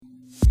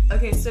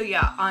Okay, so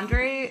yeah,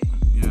 Andre,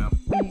 Yeah.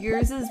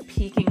 yours is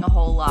peaking a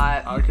whole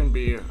lot. I can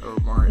be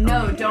more.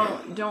 No,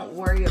 don't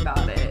worry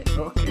about it.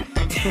 Okay.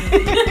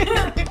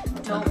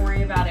 Don't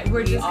worry about it.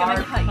 We're just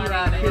gonna cut you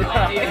out of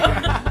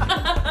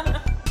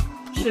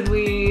it. Should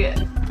we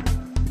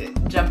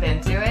jump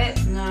into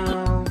it?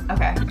 No.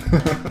 Okay.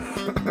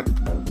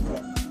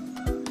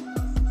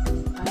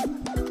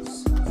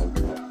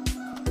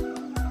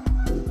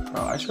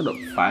 Oh, I showed up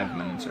 5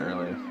 minutes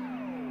early.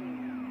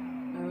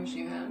 I wish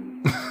you had.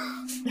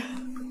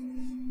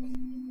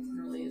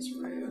 Really is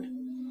rude.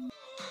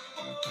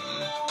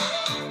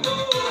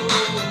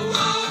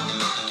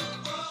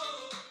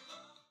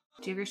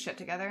 Do you have your shit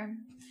together?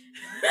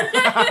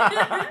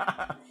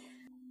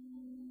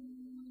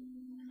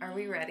 Are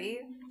we ready?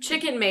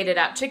 Chicken made it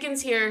out.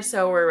 Chicken's here,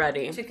 so we're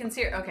ready. Chicken's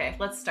here. Okay,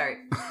 let's start.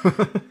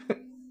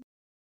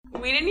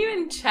 We didn't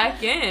even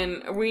check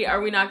in.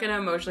 Are we not gonna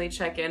emotionally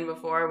check in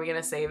before? Are we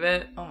gonna save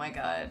it? Oh my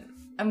god.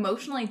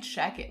 Emotionally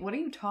check it. What are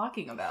you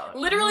talking about?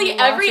 Literally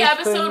every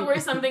episode where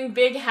something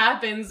big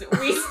happens,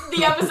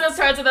 the episode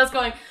starts with us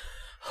going,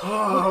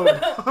 Oh.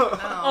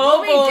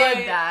 Oh, boy. we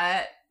did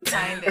that.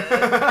 Kind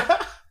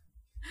of.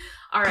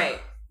 all right.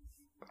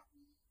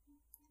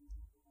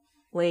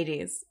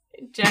 Ladies,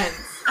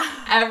 gents,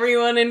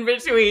 everyone in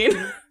between.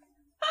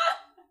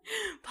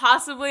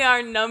 Possibly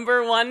our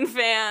number one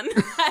fan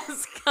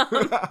has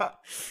come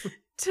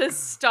to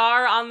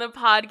star on the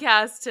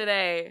podcast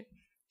today.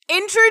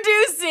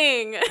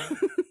 Introducing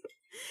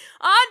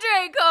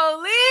Andre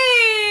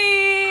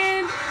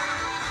Colin.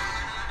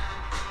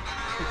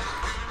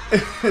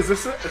 Is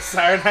this a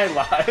Saturday Night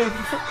Live?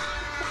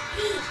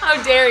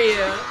 How dare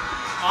you?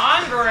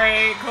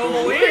 Andre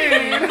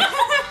Colin.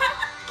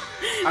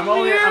 I'm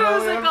only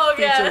a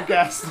featured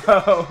guest,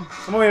 though.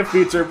 I'm only a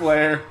feature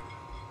player.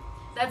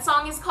 That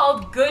song is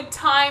called Good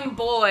Time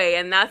Boy,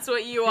 and that's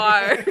what you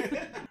are.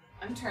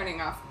 I'm turning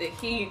off the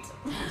heat.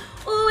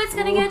 Ooh, it's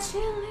gonna get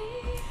chilly.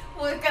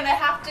 We're gonna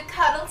have to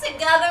cuddle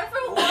together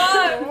for one.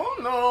 Oh,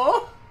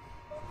 no.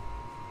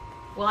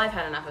 Well, I've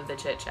had enough of the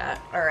chit chat.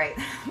 Alright.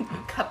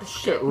 Cut the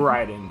shit. Get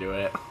right into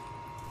it.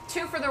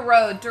 Two for the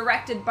Road,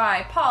 directed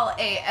by Paul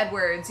A.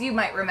 Edwards. You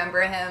might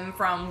remember him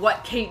from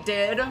What Kate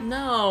Did.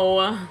 No,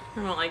 I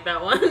don't like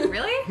that one.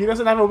 Really? He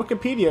doesn't have a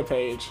Wikipedia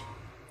page.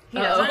 He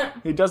doesn't?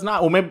 He does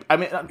not. Well, maybe, I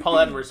mean, Paul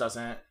Edwards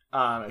doesn't.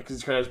 Because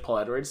he's credited as Paul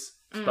Edwards.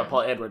 But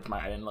Paul Edwards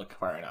might. I didn't look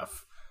far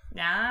enough.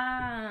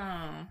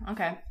 Oh,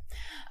 okay.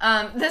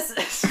 This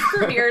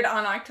premiered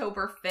on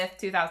October 5th,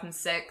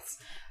 2006.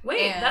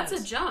 Wait, And- that's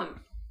a jump.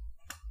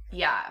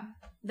 Yeah.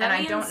 That and I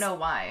means don't know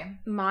why.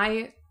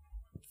 My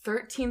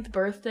 13th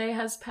birthday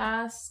has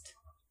passed.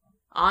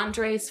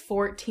 Andre's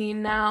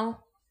 14 now.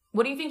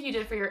 What do you think you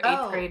did for your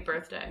 8th grade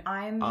birthday?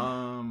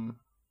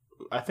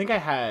 I think I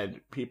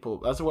had people.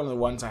 That's one of the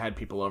ones I had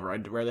people over. I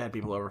rarely had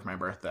people over for my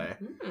birthday.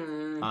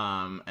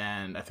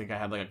 And I think I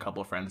had like a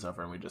couple of friends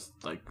over, and we just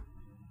like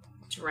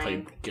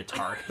Drank. played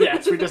guitar.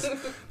 Yes, we just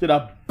did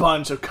a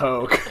bunch of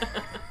coke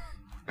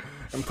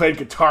and played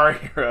Guitar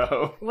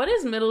Hero. What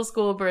is middle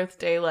school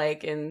birthday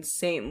like in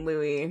St.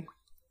 Louis?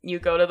 You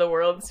go to the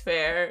World's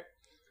Fair.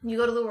 You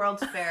go to the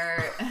World's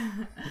Fair.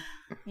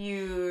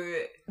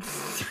 You...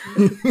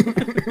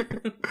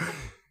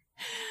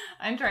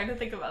 I'm trying to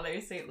think of other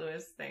St.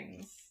 Louis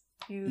things.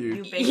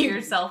 You bake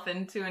yourself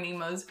into an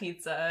Emo's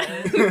pizza.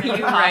 You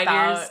You ride hop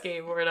your out.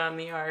 skateboard on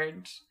the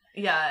arch.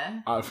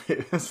 Yeah.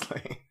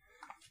 Obviously.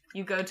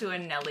 You go to a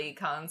Nelly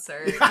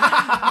concert. Is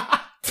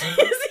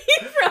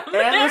he from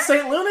there? And the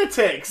St.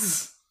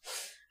 Lunatics.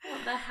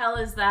 What the hell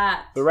is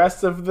that? The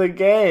rest of the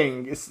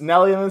gang. It's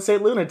Nelly and the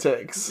St.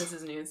 Lunatics. This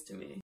is news to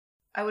me.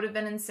 I would have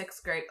been in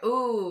 6th grade.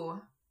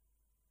 Ooh.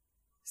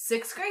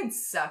 6th grade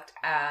sucked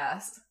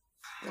ass.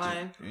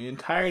 Why? The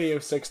entirety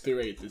of 6th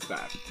through 8th is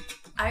bad.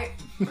 I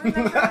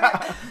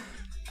remember...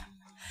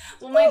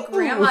 Well, my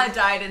grandma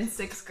died in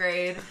 6th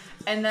grade,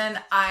 and then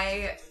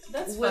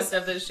That's was...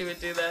 fucked up that she would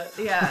do that.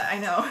 Yeah, I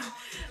know.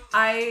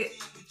 I'm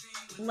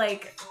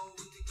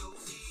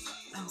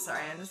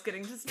sorry, I'm just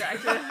getting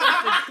distracted with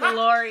the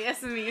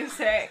glorious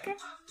music.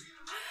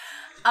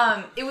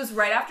 It was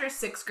right after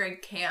 6th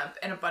grade camp,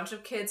 and a bunch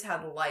of kids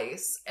had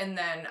lice, and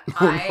then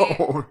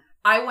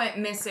I went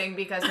missing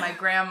because my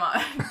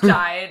grandma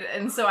died,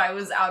 and so I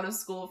was out of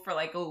school for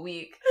like a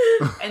week.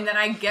 And then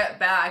I get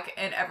back,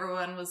 and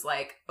everyone was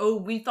like, "Oh,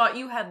 we thought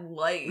you had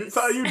lice." We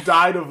thought you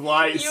died of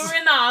lice. You were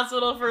in the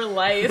hospital for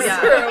lice Yeah.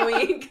 for a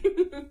week.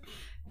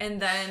 And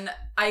then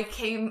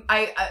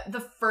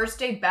the first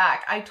day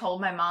back, I told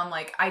my mom,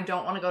 like, I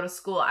don't want to go to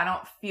school. I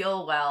don't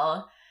feel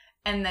well.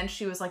 And then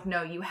she was like,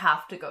 no, you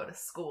have to go to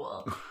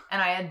school. And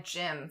I had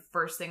gym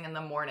first thing in the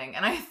morning.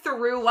 And I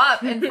threw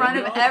up in front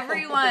of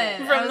everyone.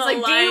 From I was the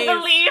like, do you lice.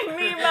 believe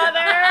me,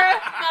 mother?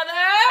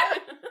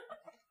 Mother!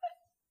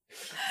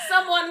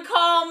 Someone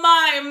call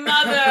my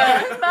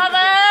mother!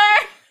 Mother!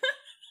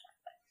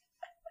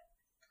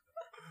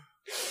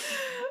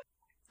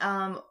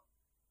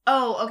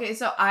 Oh, okay,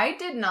 so I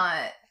did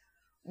not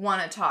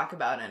want to talk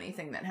about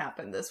anything that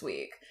happened this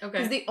week. Okay.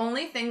 Because the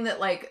only thing that,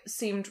 like,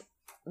 seemed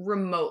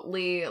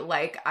remotely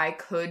like I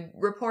could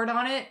report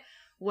on it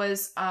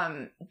was,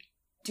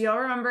 do y'all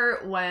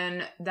remember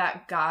when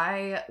that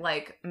guy,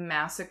 like,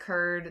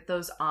 massacred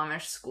those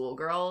Amish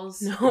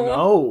schoolgirls?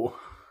 No.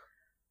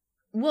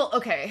 Well,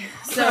 okay,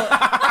 so...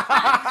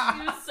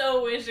 I was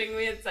so wishing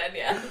we had said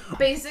yeah.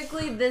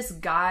 Basically, this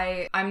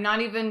guy, I'm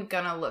not even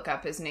gonna look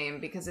up his name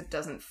because it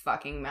doesn't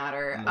fucking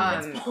matter.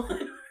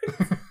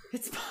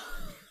 It's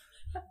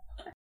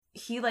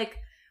he, like,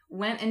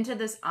 went into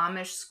this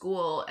Amish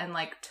school and,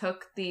 like,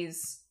 took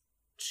these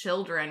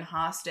children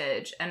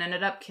hostage and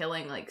ended up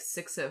killing, like,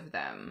 6 of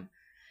them.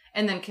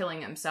 And then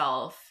killing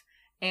himself.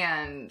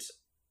 And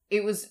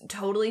it was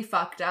totally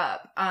fucked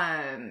up.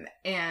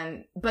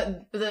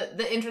 But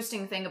the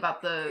interesting thing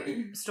about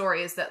the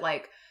story is that,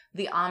 like,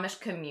 the Amish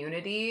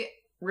community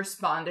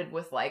responded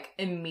with, like,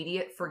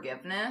 immediate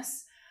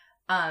forgiveness.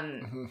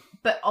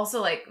 But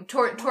also, like,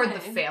 toward the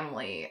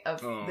family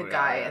of the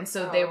guy. And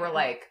so they were,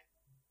 like,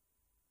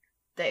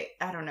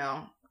 I don't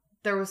know.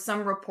 There was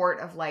some report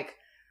of, like,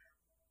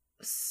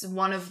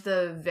 one of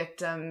the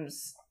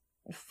victims'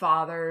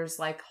 fathers,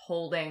 like,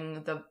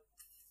 holding the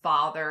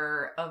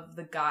father of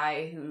the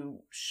guy who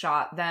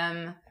shot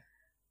them,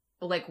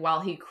 like,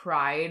 while he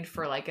cried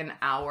for, like, an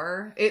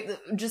hour. It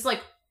just,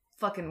 like,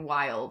 fucking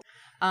wild.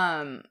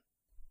 But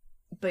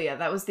yeah,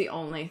 that was the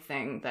only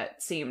thing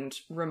that seemed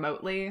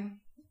remotely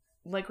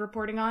like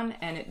reporting on,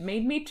 and it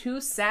made me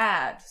too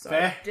sad, so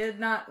I did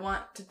not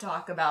want to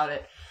talk about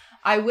it.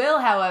 I will,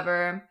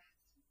 however,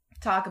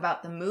 talk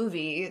about the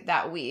movie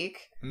that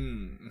week.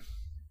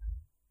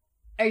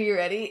 Are you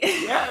ready?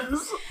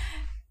 Yes.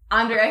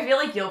 Andre, I feel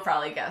like you'll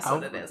probably guess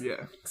what it is.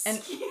 Yeah. And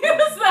Excuse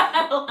the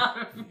hell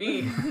out of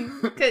me.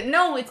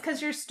 No, it's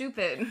because you're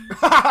stupid.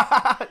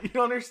 You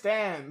don't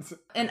understand.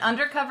 An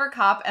undercover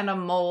cop and a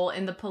mole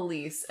in the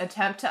police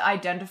attempt to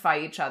identify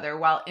each other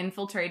while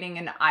infiltrating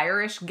an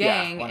Irish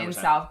gang in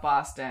South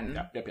Boston.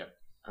 Yep.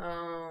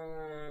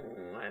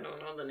 I don't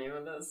know the name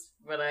of this,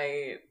 but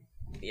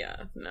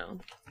no.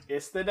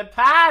 It's The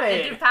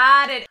Departed. The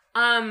Departed.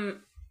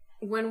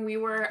 When we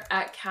were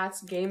at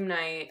Cat's game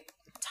night,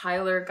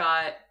 Tyler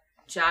got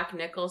Jack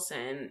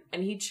Nicholson,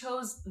 and he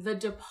chose The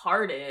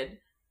Departed,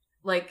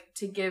 like,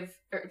 to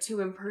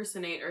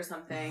impersonate or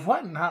something.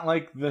 What? Not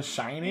like The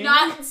Shining?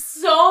 Not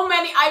so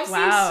many. I've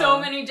seen so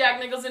many Jack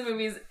Nicholson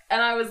movies,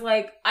 and I was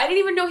like, I didn't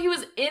even know he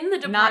was in The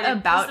Departed. Not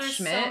about there's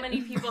Schmidt. So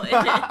many people in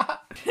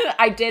it.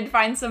 I did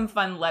find some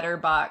fun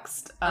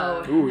letterboxed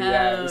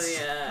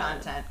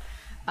content.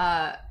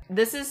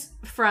 This is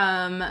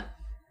from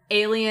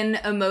Alien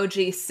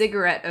Emoji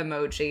Cigarette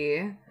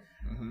Emoji.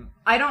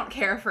 I don't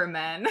care for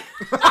men.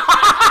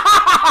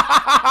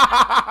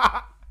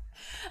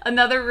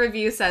 Another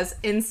review says,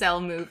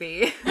 incel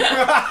movie.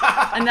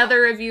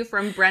 Another review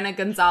from Brenna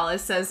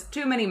Gonzalez says,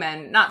 too many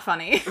men, not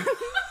funny.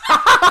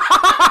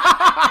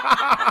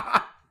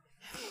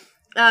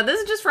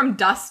 This is just from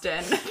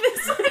Dustin.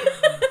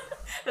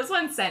 This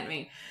one sent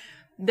me.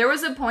 There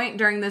was a point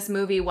during this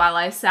movie while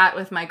I sat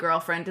with my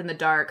girlfriend in the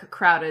dark,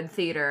 crowded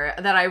theater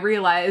that I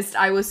realized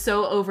I was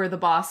so over the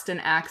Boston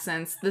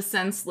accents, the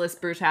senseless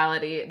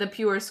brutality, the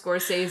pure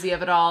Scorsese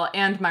of it all,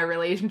 and my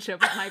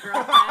relationship with my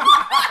girlfriend.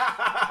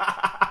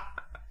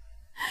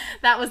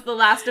 That was the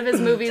last of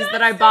his movies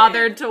that I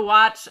bothered to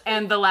watch,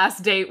 and the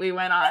last date we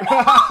went on.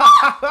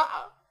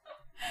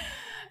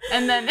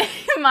 And then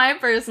my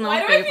personal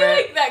favorite. I feel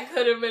like that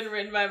could have been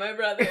written by my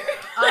brother?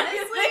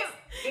 Honestly,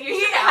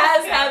 he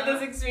has had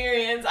this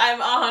experience. I'm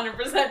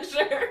 100%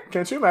 sure.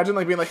 Can't you imagine,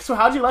 like, being like, so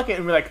how'd you like it?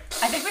 And be like,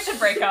 I think we should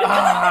break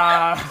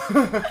up.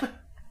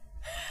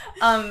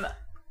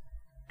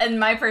 And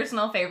my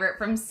personal favorite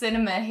from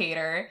Cinema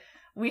Hater,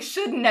 we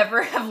should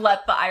never have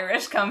let the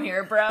Irish come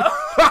here, bro.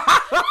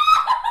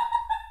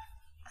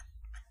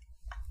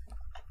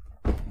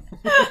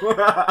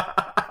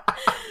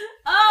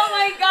 Oh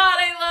my god,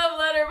 I love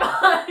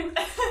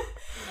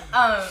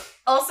Letterboxd.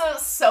 Also,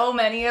 so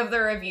many of the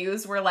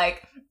reviews were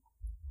like,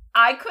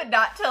 I could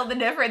not tell the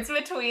difference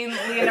between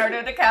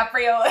Leonardo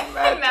DiCaprio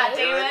and Matt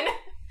Damon.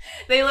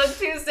 They look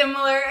too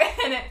similar,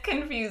 and it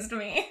confused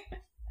me.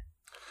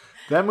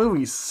 That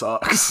movie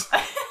sucks.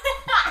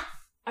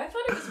 I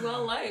thought it was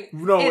well liked.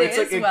 No, it's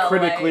like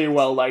critically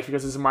well liked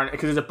because it's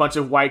there's a bunch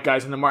of white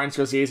guys in the Martin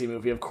Scorsese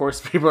movie. Of course,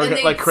 people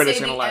are like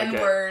critics are gonna like it. The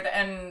N-word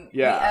and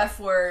the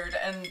F-word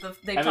and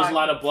they and there's a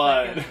lot of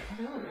blood.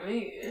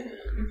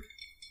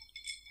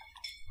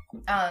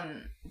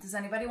 Does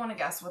anybody want to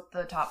guess what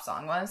the top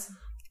song was?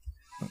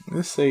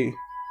 Let's see.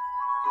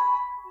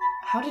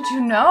 How did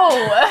you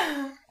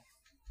know?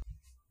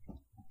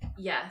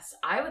 Yes,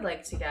 I would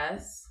like to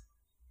guess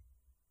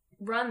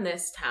Run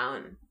This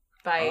Town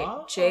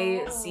by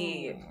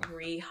Jay-Z,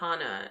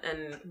 Rihanna,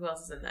 and who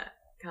else is in that?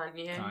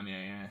 Kanye?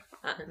 Kanye, yeah.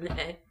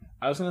 Kanye.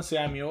 I was gonna say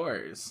I'm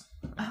Yours.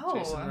 Oh.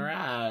 Jason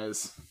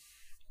Mraz.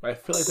 But I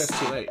feel like that's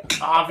too late.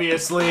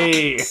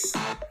 Obviously!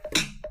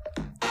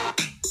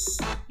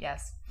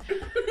 Yes.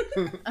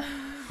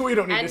 We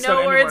don't need and to spend no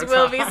any words more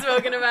will time. be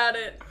spoken about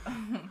it.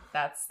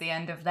 That's the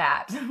end of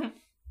that.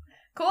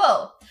 Cool.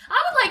 I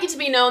would like it to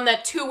be known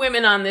that 2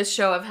 women on this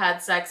show have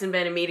had sex and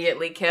been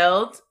immediately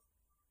killed.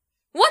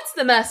 What's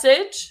the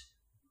message?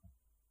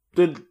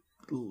 Did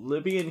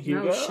Libby and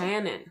Hugo? No,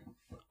 Shannon.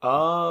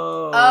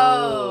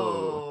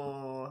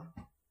 Oh.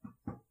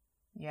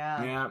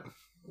 Yeah. Yeah.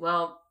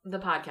 Well, the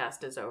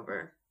podcast is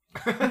over.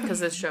 Because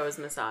this show is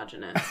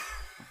misogynist.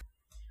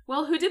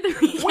 Well, who did the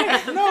recap?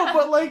 Wait,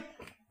 no,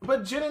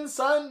 but Jin and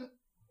Sun...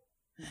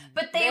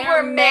 But they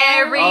They're were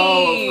married.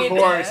 Oh, of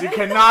course. You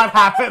cannot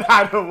have it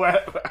out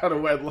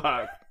of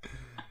wedlock.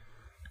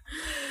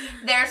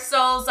 Their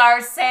souls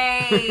are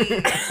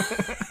saved.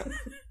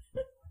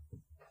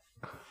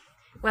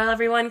 Well,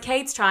 everyone,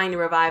 Kate's trying to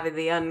revive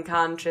the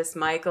unconscious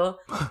Michael.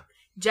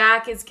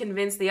 Jack is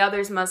convinced the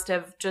others must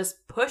have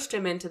just pushed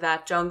him into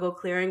that jungle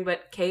clearing,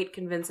 but Kate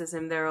convinces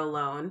him they're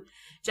alone.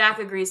 Jack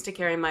agrees to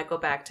carry Michael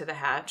back to the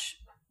hatch.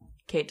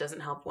 Kate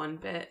doesn't help one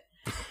bit.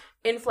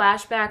 In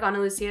flashback, Ana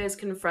Lucia is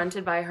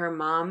confronted by her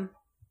mom,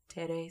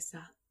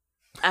 Teresa,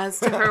 as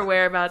to her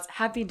whereabouts.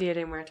 Happy Dia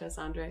de Muertos,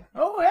 Andre.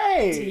 Oh,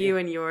 hey! To you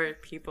and your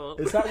people.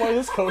 Is that why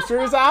this coaster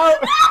is out?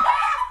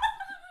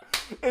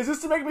 Is this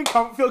to make me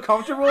feel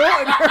comfortable in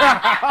your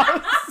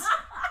house?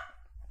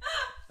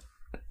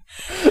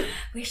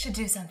 We should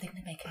do something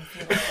to make me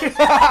feel good.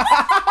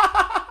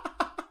 I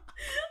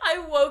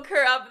woke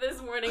her up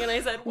this morning and I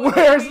said, what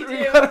did we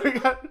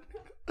do?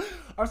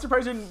 I'm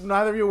surprised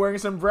neither of you are wearing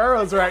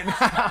sombreros right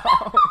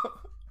now.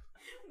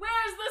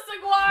 Where's the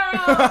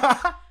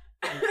saguaro?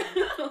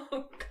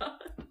 Oh,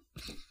 God.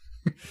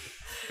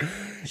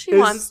 She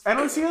wants...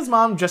 Ana Lucia's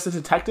mom just a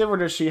detective, or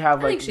does she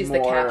have, I think she's the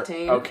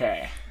captain.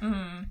 Okay.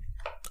 Mm-hmm.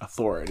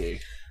 Authority.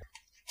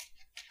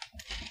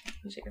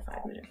 We'll take a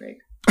 5-minute break.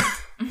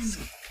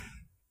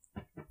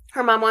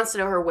 Her mom wants to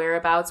know her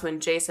whereabouts when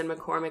Jason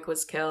McCormick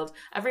was killed.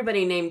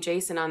 Everybody named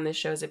Jason on this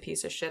show is a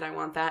piece of shit. I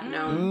want that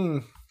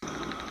known.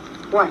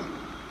 What?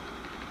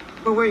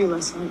 Where were you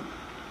last night?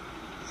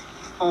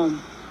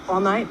 Home. All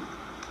night?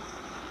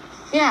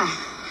 Yeah.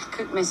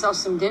 Cooked myself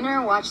some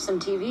dinner, watched some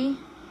TV.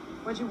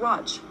 What'd you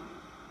watch?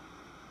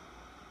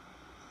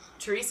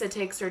 Teresa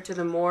takes her to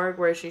the morgue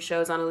where she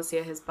shows Ana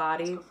Lucia his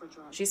body.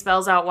 She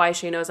spells out why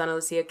she knows Ana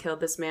Lucia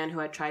killed this man who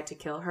had tried to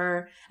kill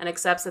her and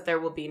accepts that there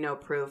will be no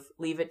proof.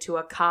 Leave it to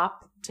a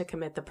cop to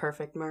commit the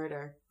perfect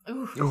murder.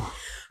 Ooh.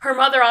 Her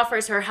mother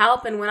offers her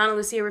help, and when Ana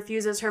Lucia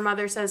refuses, her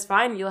mother says,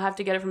 fine, you'll have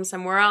to get it from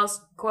somewhere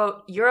else.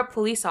 Quote, you're a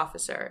police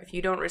officer. If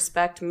you don't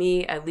respect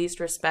me, at least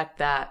respect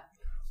that.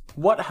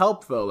 What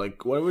help though?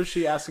 Like, what was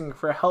she asking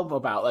for help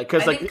about? Like,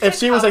 because I like think if to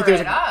she was like, cover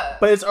 "There's," it up.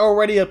 but it's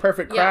already a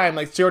perfect crime. Yeah.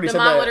 Like she already The said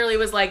mom that. literally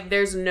was like,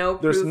 there's no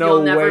proof, There's no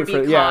you'll never way be for-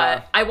 caught.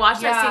 yeah. I watched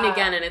that scene Yeah.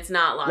 again, and it's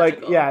not Like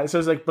logical. yeah, so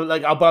it's like,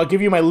 but I'll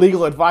give you my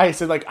legal advice,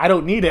 and like I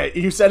don't need it.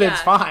 You said Yeah.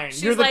 it's fine.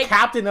 She's You're the like-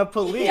 captain of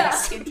police. Yeah.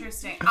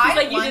 Interesting. She's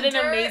like, you did an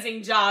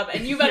amazing job,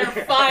 and you better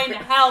find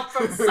help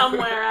from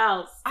somewhere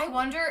else. I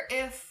wonder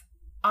if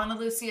Ana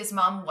Lucia's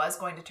mom was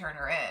going to turn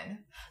her in.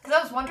 Because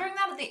I was wondering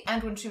that at the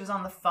end when she was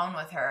on the phone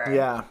with her.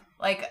 Yeah.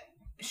 Like,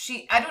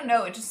 I don't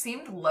know, it just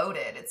seemed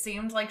loaded. It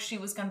seemed like she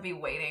was going to be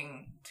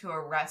waiting to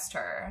arrest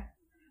her.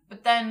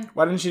 But then...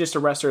 Why didn't she just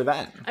arrest her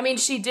then? I mean,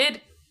 she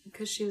did,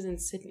 because she was in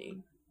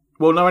Sydney.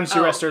 Well, no, when she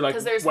arrested her, like,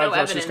 because there's when no she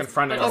evidence. was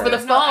confronted But her. over the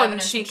There's no phone,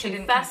 evidence she that didn't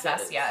confesses.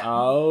 confess yet.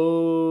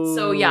 Oh.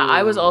 So, yeah,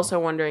 I was also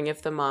wondering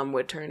if the mom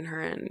would turn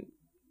her in.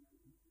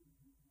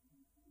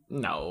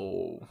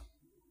 No.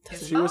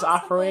 It's She was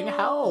offering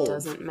possible. help.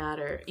 Doesn't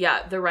matter.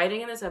 Yeah, the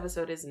writing in this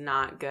episode is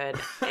not good,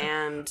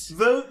 and...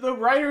 The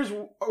writers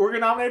were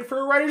nominated for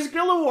a Writers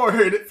Guild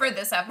Award For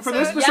this episode. for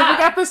this specific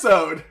Yeah.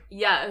 episode.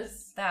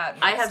 Yes. That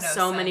I makes have no so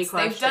sense. many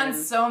They've done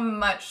questions. so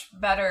much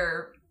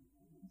better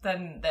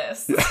than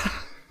this.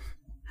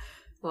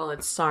 Well,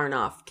 it's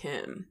Sarnoff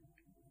Kim.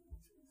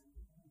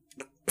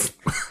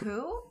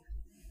 Who?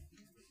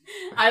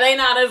 Are they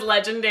not as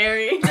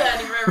legendary to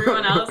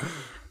everyone else?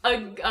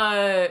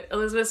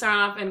 Elizabeth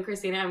Sarnoff and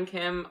Christina M.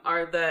 Kim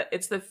are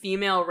it's the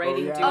female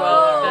writing yeah. duo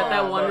Oh.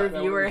 that one That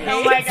reviewer one- hates.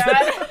 Oh my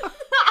god.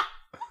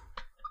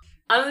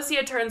 Ana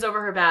Lucia turns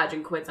over her badge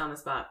and quits on the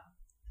spot.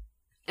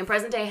 In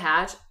present day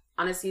Hatch,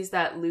 Ana sees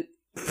that Luke...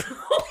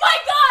 Oh my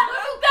god!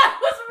 That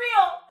was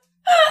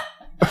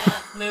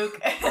real!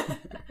 Luke.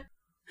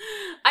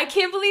 I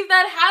can't believe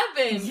that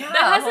happened. Yeah,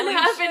 that hasn't holy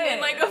happened shit. in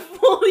like a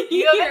full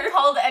year. You haven't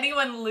called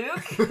anyone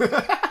Luke?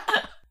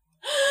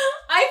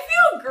 I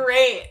feel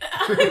great.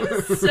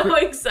 I'm so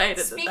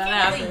excited Speaking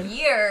that of happened. a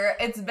year,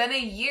 it's been a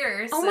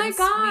year Oh since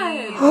my God.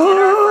 we did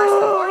our first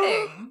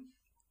recording.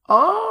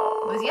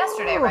 Oh. It was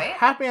yesterday, right?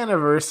 Happy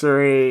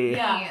anniversary.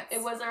 Yeah, Thanks.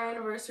 it was our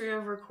anniversary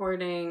of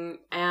recording,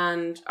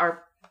 and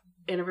our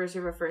anniversary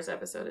of our first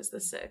episode is the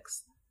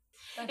 6th.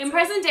 In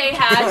present day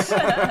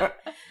Hatch,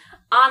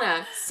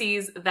 Anna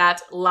sees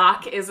that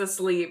Locke is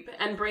asleep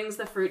and brings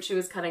the fruit she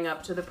was cutting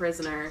up to the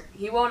prisoner.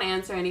 He won't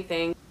answer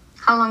anything.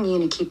 How long are you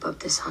gonna keep up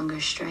this hunger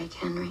strike,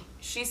 Henry?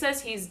 She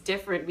says he's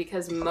different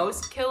because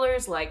most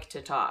killers like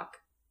to talk.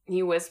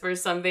 He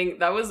whispers something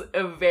that was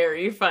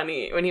very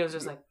funny when he was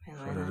just like, I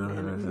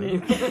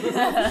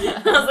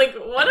was like,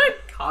 what a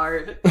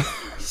card.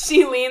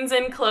 She leans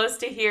in close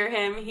to hear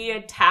him. He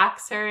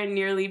attacks her and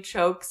nearly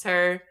chokes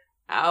her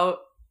out.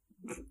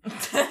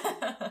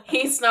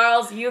 He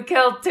snarls, you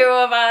killed 2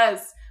 of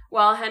us.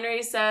 While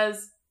Henry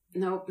says,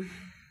 nope,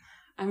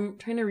 I'm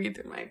trying to read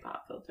through my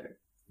pop filter.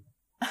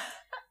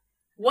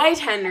 White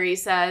Henry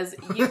says,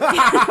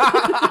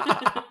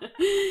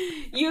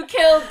 you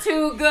killed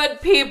 2 good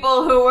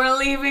people who were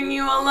leaving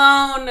you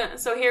alone.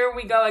 So here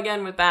we go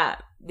again with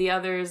that. The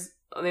others,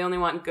 they only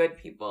want good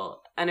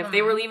people. And if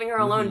they were leaving her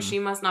alone, she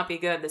must not be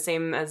good. The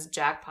same as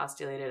Jack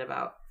postulated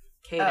about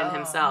Caden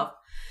himself.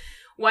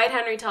 White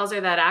Henry tells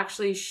her that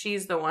actually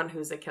she's the one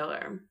who's a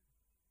killer.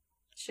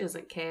 She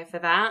doesn't care for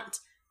that.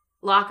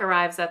 Locke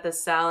arrives at the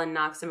cell and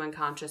knocks him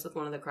unconscious with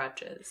one of the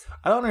crutches.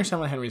 I don't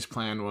understand what Henry's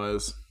plan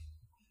was.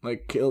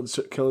 Like, killed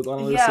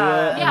Ana Lucia?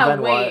 Yeah. And Yeah,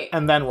 then wait. what?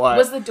 And then what?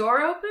 Was the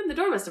door open? The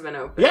door must have been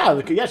open.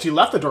 Yeah, she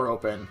left the door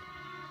open.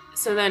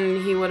 So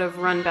then he would have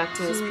run back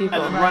to his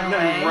people. And run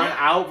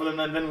out,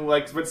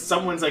 but but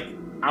someone's, like,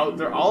 out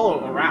there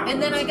all around.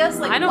 And then I guess,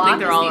 like, I don't Locke think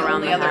they're is all the around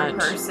only the other hatch.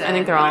 person. I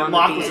think they're all on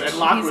the beach. And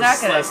Locke He's not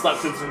gonna... slept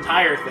through this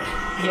entire thing.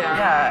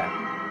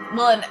 Yeah.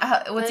 Well, and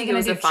what's he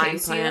going to do,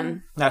 chase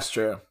you? That's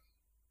true.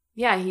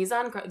 Yeah, he's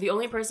on... The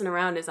only person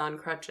around is on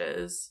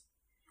crutches.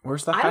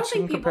 Where's the I don't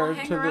hatching think people compared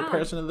hang to the around.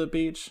 person at the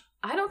beach?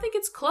 I don't think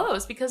it's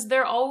close because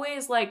they're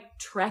always, like,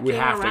 trekking We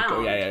have around. to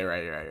go. Yeah, you're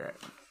right.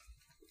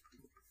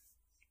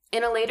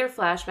 In a later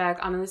flashback,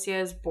 Ana Lucia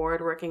is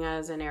bored working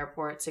as an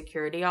airport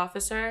security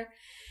officer.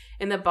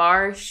 In the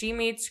bar, she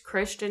meets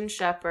Christian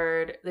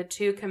Shepherd. The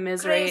two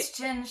commiserate...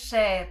 Christian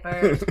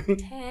Seibert.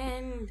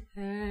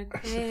 Tender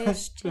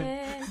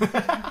Christian.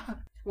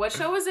 What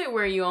show was it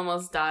where you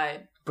almost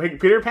died?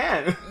 Peter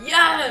Pan.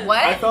 Yes!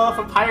 What? I fell off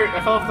the pirates.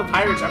 I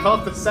fell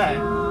off the set.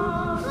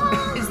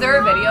 Is there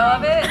a video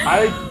of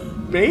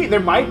it? There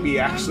might be,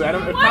 actually. I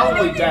don't. It's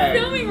probably dead.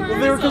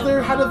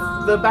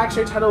 The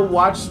backstage had to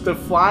watch the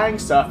flying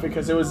stuff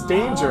because it was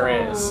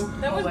dangerous.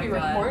 That would Oh my be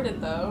God.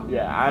 recorded though.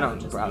 Yeah, I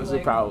don't.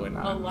 Probably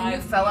not. And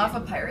you fell off a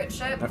pirate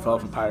ship? I fell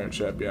off a pirate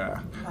ship.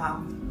 Yeah.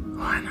 Wow.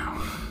 Oh, I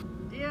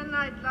know. Dear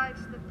night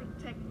lights that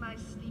protect my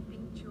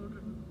sleeping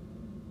children,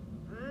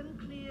 burn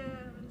clear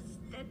and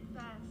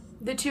steadfast.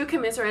 The two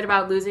commiserate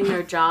about losing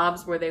their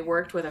jobs where they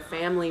worked with a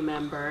family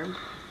member.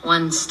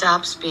 One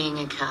stops being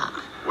a cop.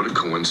 What a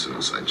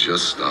coincidence. I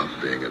just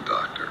stopped being a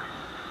doctor.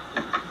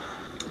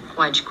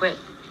 Why'd you quit?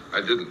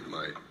 I didn't.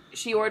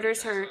 She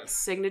orders her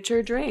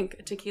signature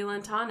drink, tequila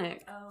and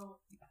tonic. Oh.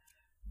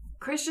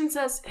 Christian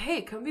says,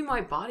 hey, come be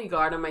my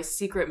bodyguard on my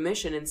secret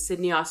mission in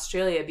Sydney,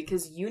 Australia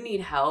because you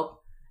need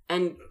help.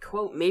 And,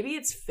 quote, maybe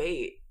it's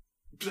fate.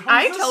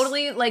 I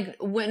totally, like,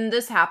 when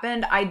this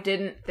happened, I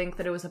didn't think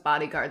that it was a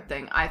bodyguard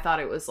thing. I thought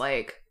it was,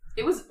 like...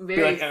 It was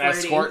very Like an flirty.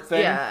 escort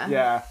thing? Yeah.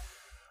 Yeah.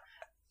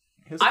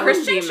 I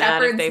wouldn't Christian be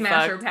mad if Shepherd they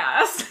smash or fucked.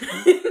 pass.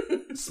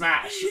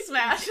 Smash.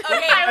 Smash.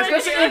 Okay,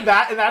 Especially in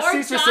that Or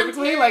scene John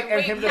specifically, Terry. like, and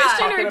Wait, him just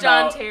Christian talking or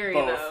John about Terry,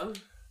 both.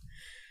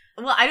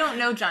 though? Well, I don't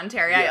know John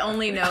Terry. I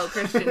only know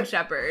Christian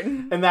Shepherd.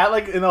 And that,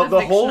 like, the whole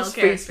fictional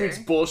space character. speaks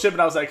bullshit, but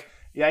I was like,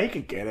 yeah, he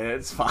can get it.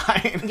 It's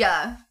fine.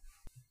 Yeah.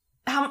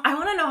 I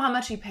want to know how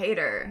much he paid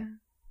her.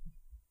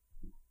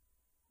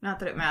 Not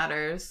that it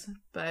matters,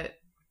 but...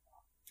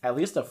 At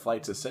least a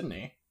flight to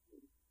Sydney.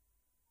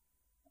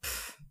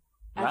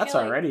 I That's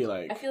feel like- already,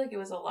 like... I feel like it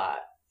was a lot.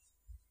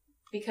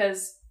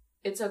 Because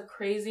it's a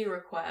crazy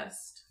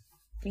request.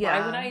 Yeah.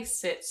 Why would I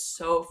sit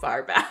so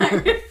far back?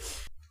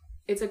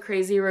 It's a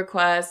crazy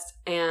request,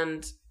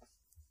 and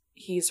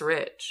he's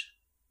rich.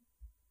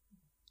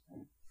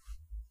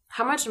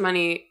 How much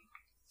money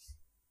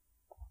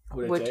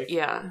Would it take?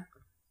 Yeah.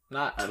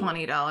 Not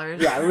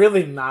 $20. Yeah,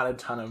 really not a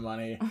ton of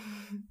money.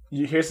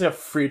 Here's a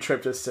free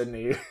trip to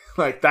Sydney.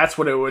 Like, that's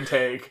what it would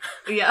take.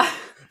 Yeah.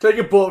 Take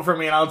a bullet for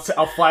me and I'll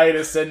fly you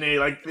to Sydney.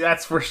 Like,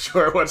 that's for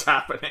sure what's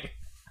happening.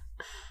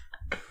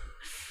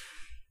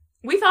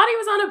 We thought he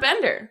was on a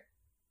bender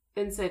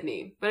in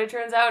Sydney, but it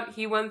turns out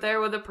he went there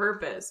with a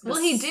purpose.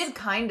 Well, he did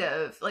kind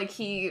of. Like,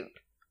 he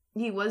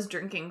was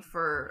drinking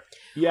for...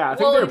 Yeah, I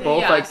think they're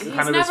both, like, he's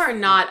kind of never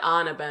not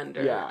on a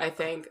bender, Yeah. I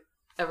think,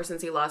 ever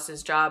since he lost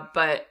his job.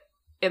 But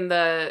in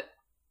the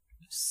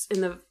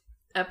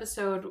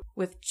episode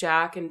with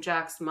Jack and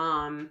Jack's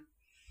mom,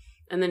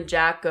 and then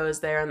Jack goes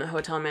there and the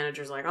hotel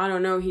manager's like, I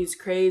don't know, he's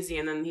crazy.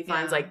 And then he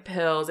finds like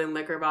pills and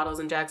liquor bottles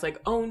and Jack's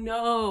like, oh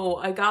no,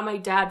 I got my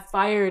dad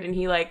fired and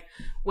he like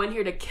went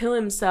here to kill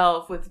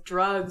himself with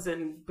drugs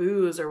and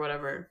booze or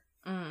whatever.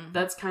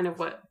 That's kind of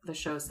what the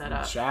show set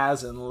up.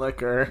 Jazz and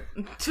liquor.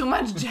 Too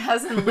much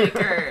jazz and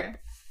liquor.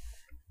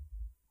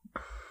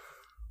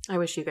 I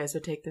wish you guys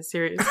would take this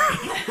seriously.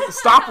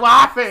 Stop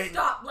laughing!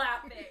 Stop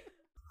laughing.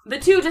 The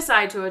two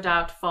decide to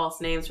adopt false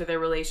names for their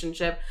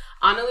relationship.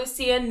 Ana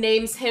Lucia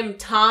names him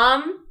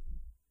Tom.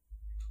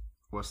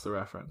 What's the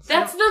reference?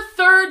 That's the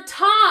third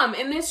Tom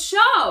in this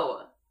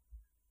show.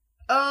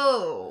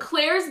 Oh.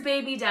 Claire's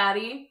baby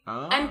daddy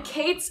Oh. and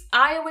Kate's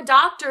Iowa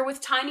doctor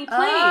with tiny plane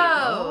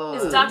Oh.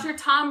 is Dr.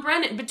 Tom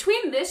Brennan.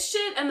 Between this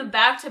shit and the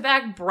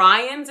back-to-back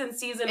Bryans in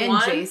season And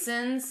 1.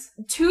 Jason's.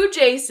 2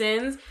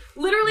 Jasons.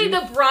 Literally,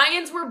 the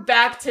Bryans were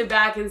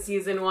back-to-back in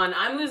season 1.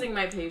 I'm losing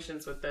my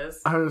patience with this.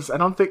 I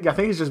think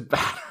it's just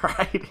bad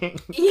writing.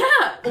 Yeah.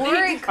 Or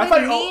it could I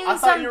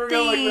thought mean you were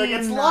going like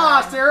it's something.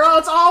 lost.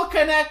 It's all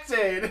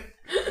connected.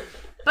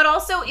 But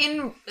also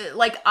in,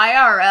 like,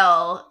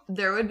 IRL,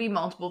 there would be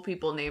multiple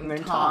people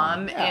named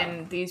Tom yeah.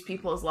 in these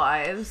people's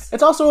lives.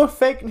 It's also a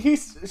fake...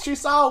 She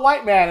saw a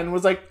white man and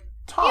was like,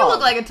 Tom. You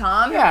look like a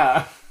Tom.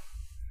 Yeah.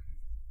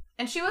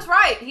 And she was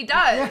right. He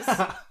does.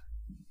 Yeah.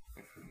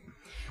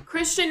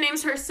 Christian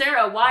names her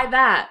Sarah. Why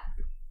that?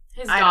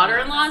 His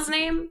daughter-in-law's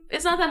name?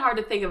 It's not that hard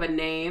to think of a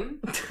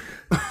name.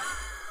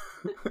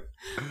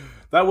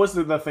 That was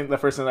the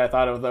first thing that I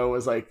thought of, though,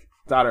 was, like,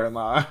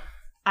 daughter-in-law.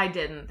 I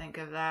didn't think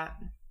of that.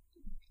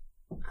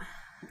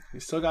 You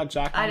still got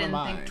Jack on the mind.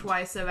 I didn't think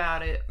twice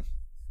about it.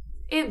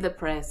 In the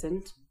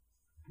present.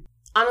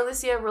 Ana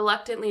Lucia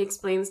reluctantly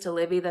explains to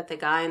Libby that the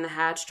guy in the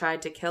hatch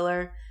tried to kill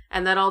her,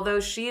 and that although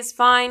she's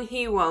fine,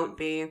 he won't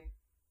be.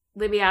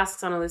 Libby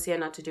asks Ana Lucia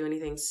not to do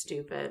anything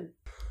stupid.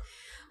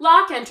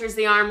 Locke enters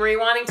the armory,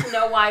 wanting to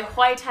know why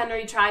White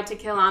Henry tried to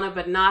kill Anna,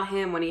 but not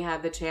him when he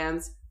had the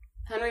chance.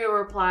 Henry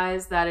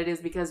replies that it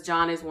is because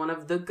John is one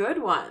of the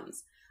good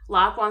ones.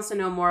 Locke wants to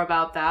know more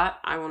about that.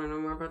 I want to know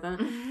more about that.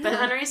 But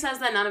Henry says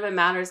that none of it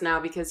matters now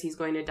because he's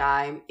going to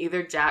die.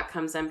 Either Jack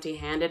comes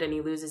empty-handed and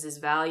he loses his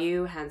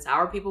value, hence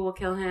our people will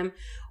kill him,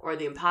 or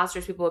the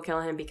imposter's people will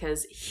kill him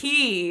because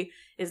he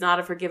is not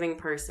a forgiving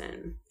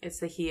person. It's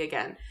the he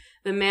again.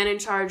 The man in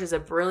charge is a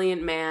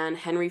brilliant man.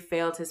 Henry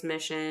failed his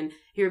mission.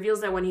 He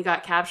reveals that when he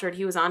got captured,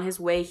 he was on his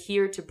way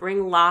here to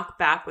bring Locke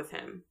back with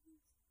him.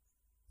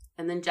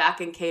 And then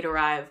Jack and Kate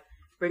arrive,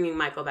 bringing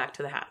Michael back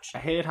to the hatch. I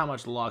hated how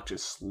much Locke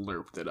just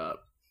slurped it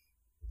up.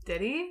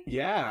 Did he?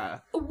 Yeah.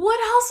 What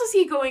else was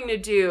he going to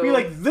do? Be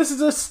like, this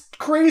is a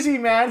crazy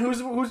man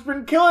who's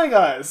been killing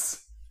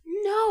us.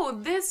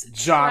 No, this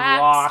John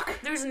tracks. Locke.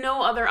 There's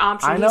no other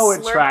option. I know he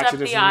it slurped tracks. up It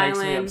just the makes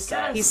me island.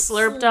 upset. He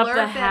slurped up the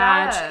Slurp it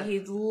hatch. up. He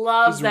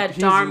loves that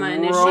he's Dharma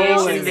rolling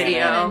initiation in He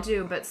video. didn't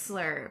do but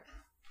slurp.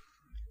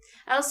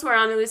 Elsewhere,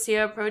 Ana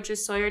Lucia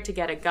approaches Sawyer to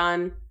get a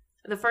gun.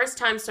 The first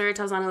time, Sawyer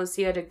tells Ana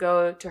Lucia to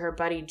go to her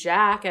buddy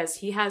Jack, as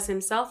he has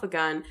himself a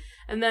gun.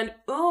 And then,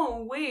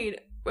 oh, wait,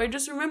 I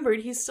just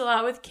remembered he's still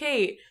out with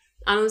Kate.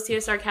 Ana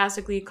Lucia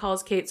sarcastically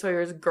calls Kate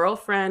Sawyer's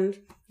girlfriend,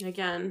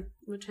 again,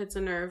 which hits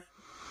a nerve.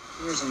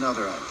 Here's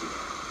another idea.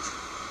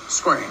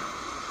 Scram.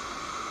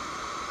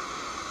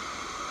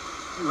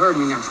 You heard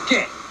me, now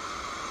get.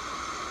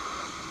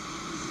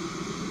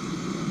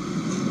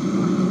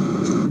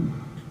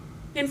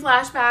 In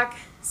flashback,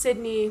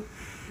 Sydney...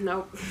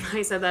 Nope,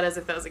 I said that as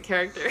if that was a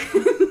character.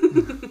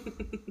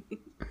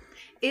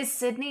 Is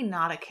Sydney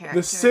not a character?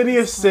 The city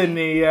of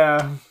Sydney,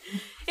 yeah.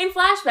 In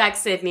flashback,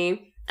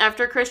 Sydney,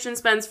 after Christian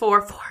spends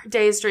 4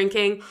 days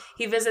drinking,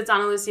 he visits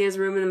Ana Lucia's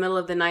room in the middle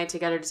of the night to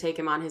get her to take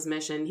him on his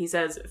mission. He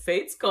says,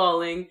 "Fate's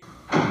calling."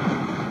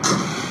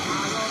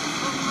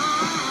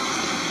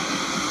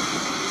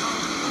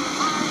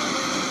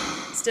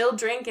 Still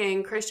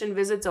drinking, Christian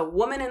visits a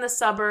woman in the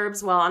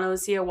suburbs while Ana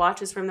Lucia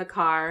watches from the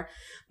car.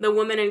 The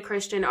woman and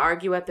Christian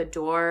argue at the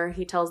door.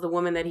 He tells the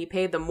woman that he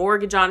paid the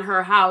mortgage on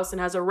her house and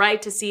has a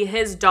right to see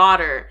his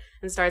daughter,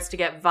 and starts to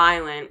get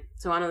violent.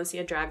 So Ana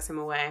Lucia drags him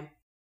away.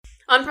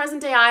 On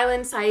present-day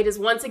island, Saeed is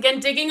once again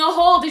digging a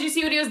hole. Did you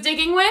see what he was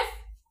digging with?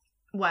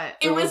 What?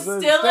 It was a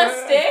still a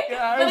stick,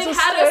 yeah, but it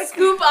had a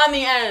scoop on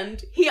the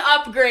end. He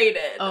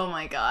upgraded. Oh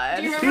my god.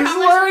 Do you remember He's how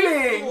much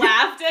learning. we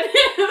laughed at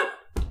him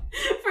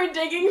for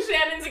digging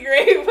Shannon's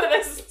grave with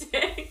a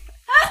stick?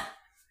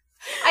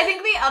 I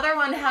think the other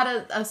one had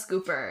a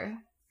scooper.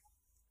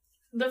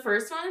 The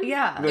first one?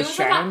 Yeah. The It was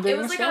Shannon it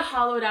was like a stuff?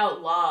 hollowed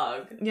out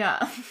log. Yeah.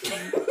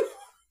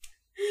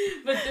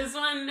 But this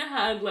one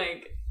had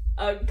like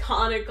a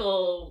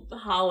conical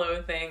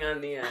hollow thing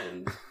on the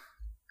end.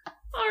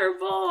 Our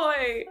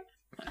boy.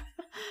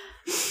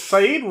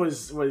 Saeed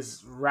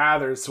was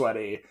rather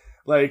sweaty.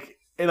 I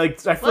feel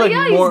Well, like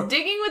yeah, more. he's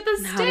digging with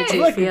the How did stick.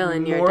 you Like feel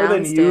in your more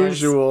than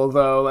downstairs? usual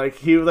though. Like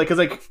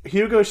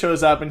Hugo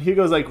shows up and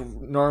Hugo's like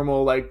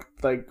normal, like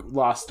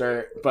lost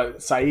dirt,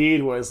 but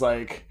Saeed was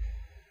like,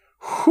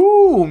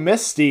 whoo,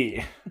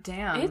 misty.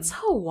 Damn. It's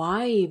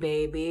Hawaii,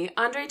 baby.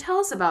 Andre, tell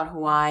us about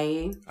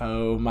Hawaii.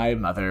 Oh, my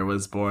mother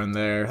was born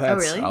there.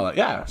 That's really? all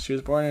yeah, she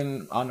was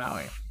born on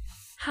Maui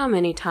How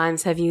many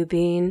times have you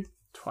been?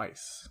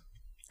 twice.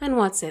 And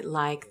what's it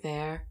like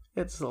there?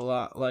 It's a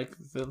lot like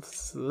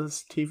this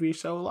TV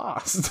show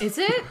Lost. Is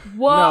it?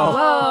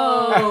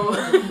 Whoa!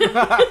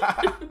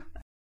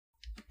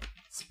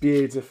 It's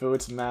beautiful.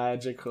 It's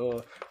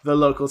magical. The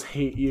locals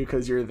hate you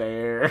because you're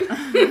there.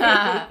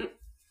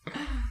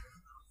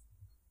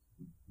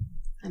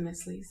 I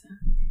miss Lisa.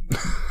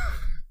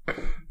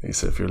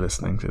 Lisa, if you're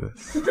listening to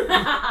this.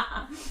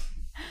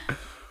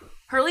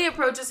 Hurley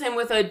approaches him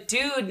with a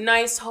 "Dude,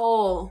 nice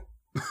hole."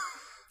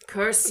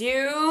 Curse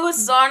you,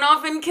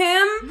 Sarnoff and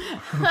Kim.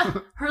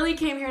 Hurley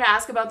came here to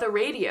ask about the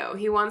radio.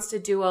 He wants to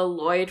do a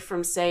Lloyd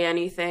from Say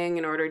Anything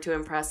in order to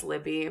impress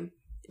Libby.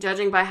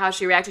 Judging by how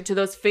she reacted to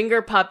those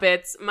finger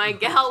puppets, my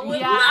gal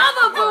would love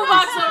a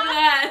boombox over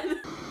that.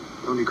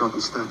 Don't be caught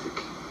in static.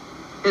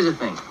 Here's the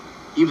thing.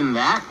 Even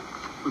that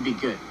would be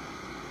good.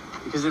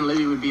 Because then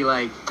Libby would be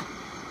like,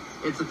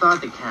 it's the thought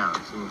that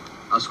counts. And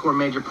I'll score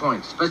major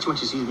points, especially when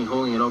she sees me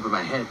holding it over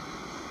my head.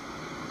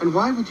 And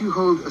why would you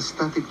hold a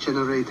static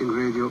generating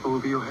radio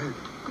over your head?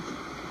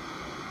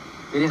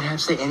 They didn't have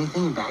to say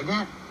anything in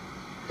Baghdad?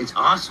 It's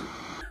awesome.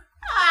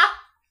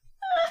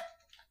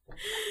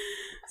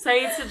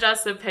 Saeed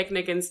suggests a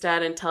picnic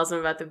instead and tells him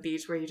about the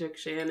beach where he took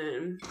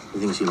Shannon. You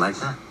think she'd like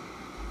that?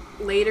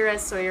 Later,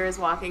 as Sawyer is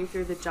walking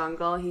through the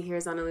jungle, he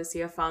hears Ana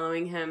Lucia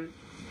following him.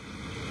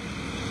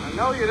 I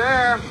know you're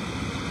there.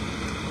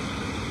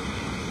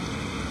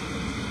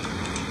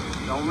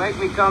 Don't make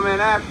me come in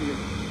after you.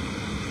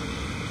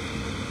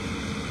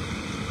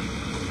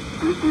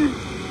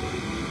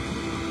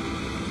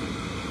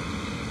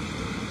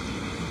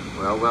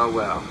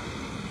 Well.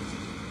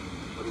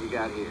 What do we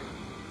got here?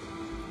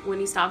 When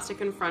he stops to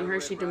confront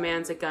her, she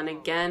demands a gun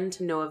again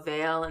to no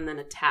avail and then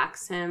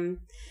attacks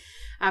him.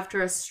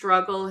 After a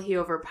struggle, he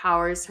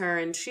overpowers her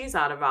and she's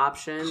out of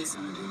options.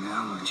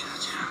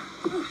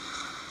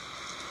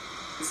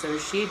 So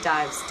she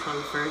dives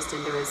tongue first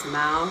into his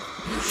mouth.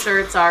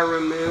 Shirts are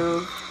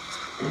removed.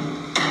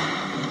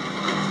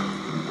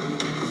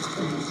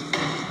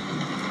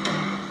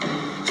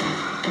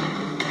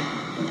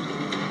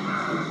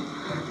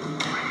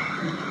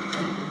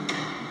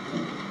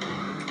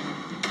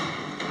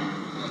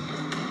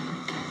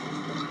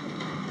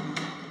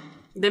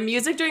 The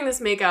music during this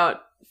makeout,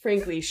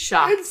 frankly,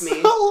 shocked me.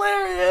 It's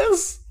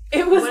hilarious.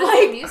 It was What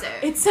is the music?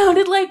 It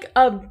sounded like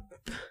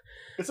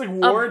It's like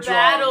war drums.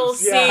 battle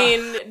Yeah.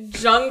 scene,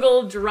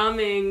 jungle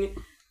drumming.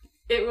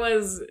 It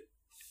was,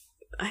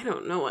 I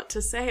don't know what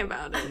to say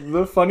about it.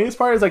 The funniest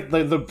part is like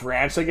the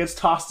branch that gets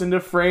tossed into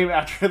frame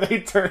after they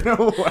turn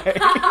away.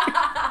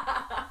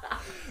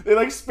 They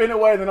like spin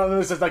away, and then on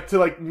this is like to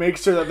like make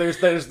sure that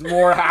there's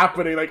more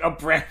happening. Like a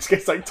branch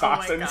gets like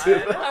tossed into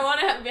them. I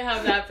want to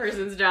have that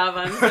person's job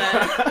on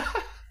set.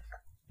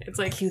 It's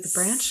like Cue the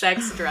branch.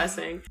 sex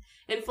dressing.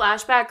 In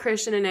flashback,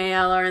 Christian and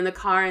AL are in the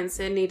car and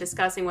Sydney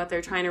discussing what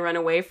they're trying to run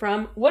away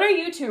from. What are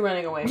you two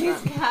running away from?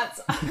 These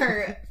cats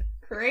are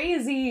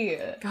crazy.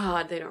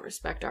 God, they don't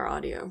respect our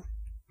audio.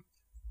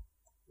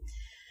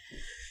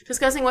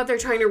 Discussing what they're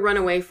trying to run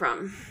away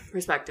from,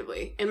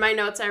 respectively. In my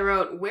notes I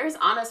wrote, "Where's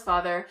Anna's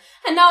father?"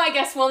 And now I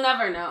guess we'll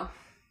never know.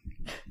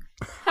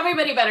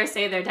 Everybody better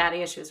say their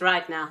daddy issues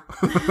right now.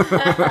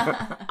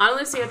 Ana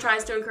Lucia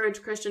tries to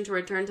encourage Christian to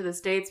return to the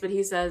States, but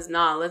he says,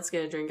 nah, let's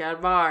get a drink at a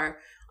bar.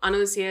 Ana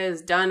Lucia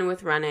is done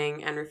with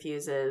running and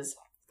refuses.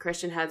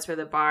 Christian heads for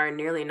the bar,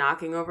 nearly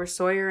knocking over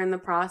Sawyer in the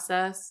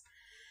process.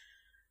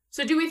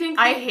 So do we think...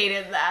 I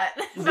hated that,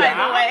 by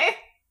the way.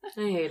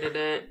 I hated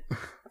it.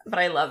 But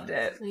I loved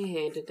it. I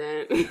hated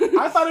it.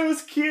 I thought it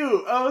was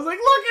cute. I was like,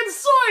 look at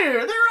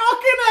Sawyer. They're all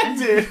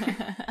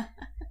connected.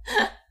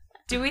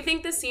 Do we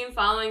think the scene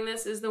following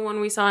this is the one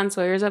we saw in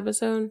Sawyer's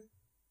episode?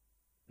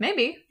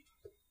 Maybe.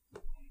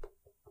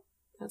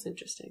 That's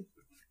interesting.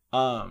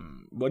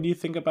 What do you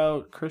think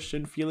about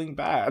Christian feeling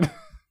bad?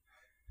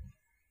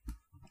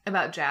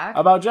 About Jack?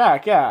 About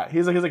Jack, yeah.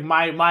 He's like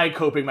my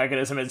coping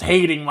mechanism is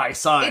hating my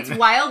son. It's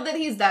wild that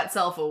he's that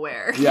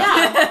self-aware.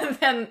 Yeah.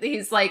 And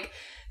he's like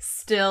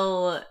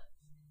still,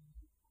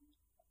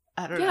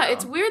 I don't know. Yeah,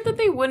 it's weird that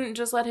they wouldn't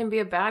just let him be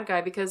a bad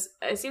guy because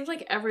it seems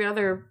like every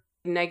other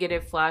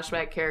negative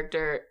flashback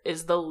character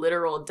is the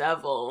literal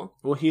devil.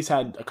 Well, he has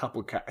a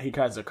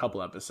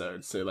couple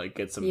episodes to like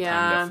get some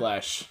time to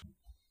flesh.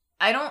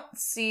 I don't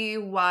see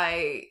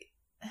why.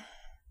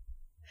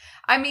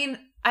 I mean,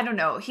 I don't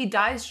know. He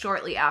dies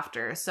shortly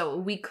after, so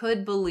we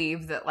could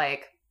believe that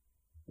like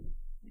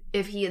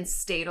if he had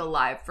stayed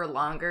alive for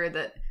longer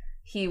that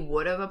he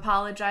would have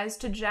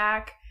apologized to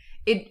Jack.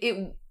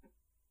 It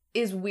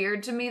is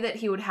weird to me that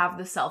he would have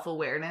the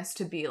self-awareness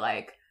to be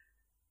like,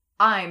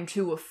 I'm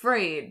too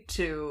afraid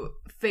to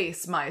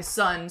face my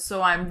son,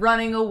 so I'm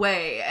running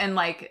away, and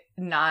like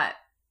not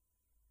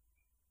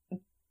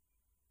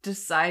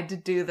decide to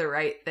do the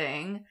right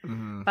thing.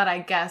 Mm-hmm. But I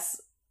guess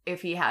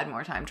if he had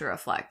more time to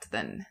reflect,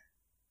 then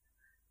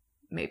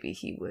maybe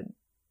he would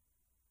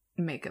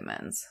make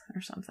amends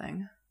or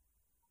something.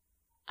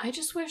 I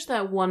just wish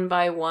that one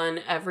by one,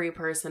 every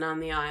person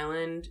on the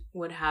island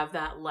would have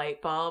that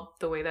light bulb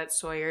the way that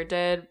Sawyer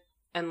did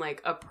and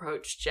like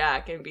approach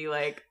Jack and be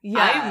like, yeah.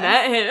 I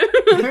met him.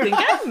 I think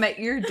I met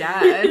your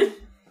dad.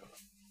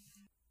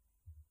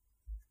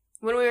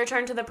 When we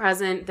return to the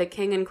present, the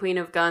king and queen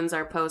of guns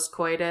are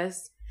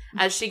post-coitus.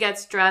 As she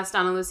gets dressed,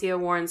 Ana Lucia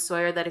warns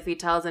Sawyer that if he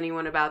tells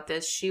anyone about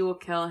this, she will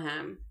kill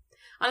him.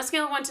 On a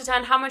scale of 1 to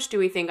 10, how much do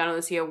we think Ana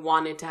Lucia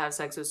wanted to have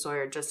sex with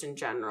Sawyer just in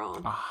general?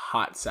 A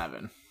hot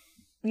 7.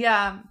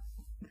 Yeah.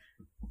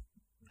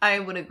 I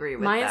would agree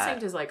with My that.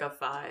 instinct is like a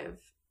 5.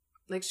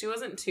 Like, she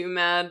wasn't too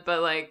mad,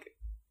 but like,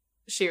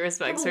 she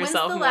respects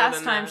herself more than when's the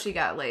last time that. she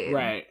got laid?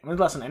 Right. When's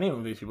the last time any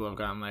of these people have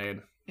gotten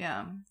laid?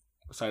 Yeah.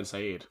 Besides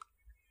Saeed.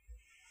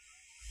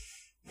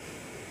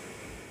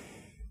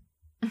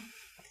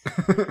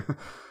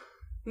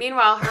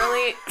 Meanwhile,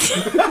 Hurley...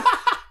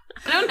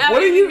 I don't have What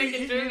do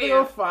anything you to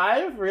go contribute.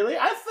 5? Really?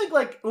 I think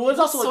it's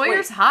also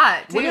Sawyer's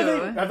hot too.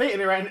 Have they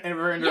ever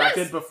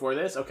interacted before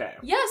this? Okay.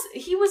 Yes,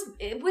 he was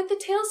with the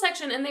tail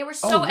section, and they were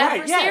so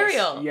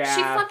adversarial. Yes. Yeah.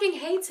 She fucking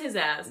hates his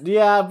ass.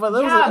 Yeah, but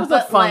it was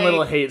a fun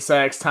little hate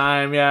sex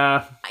time.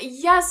 Yeah.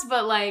 Yes,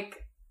 but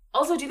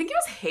also, do you think it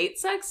was hate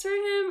sex for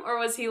him, or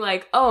was he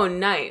like, "Oh,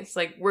 nice,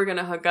 like we're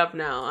gonna hook up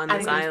now on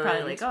this island"? He was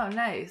probably like, "Oh,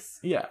 nice,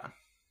 yeah,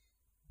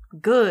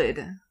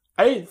 good."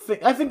 I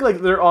think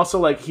they're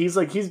also he's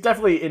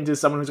definitely into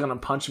someone who's gonna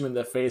punch him in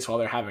the face while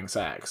they're having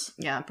sex.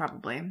 Yeah,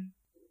 probably.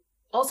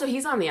 Also,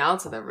 he's on the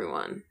outs with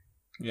everyone.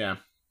 Yeah.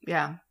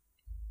 Yeah.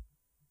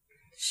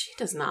 She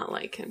does not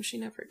like him. She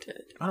never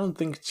did. I don't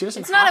think she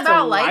doesn't. It's not have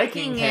about to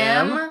liking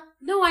him.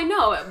 No, I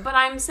know, but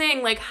I'm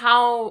saying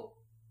how.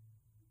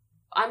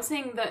 I'm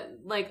saying that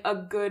a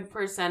good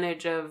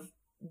percentage of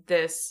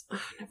this.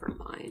 Oh, never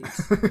mind.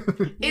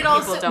 It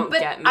also don't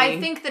get me. I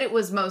think that it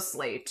was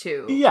mostly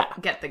to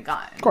get the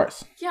gun. Of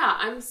course.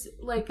 Yeah,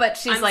 but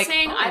she's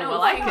saying oh, I don't.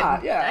 Well, think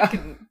I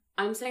can.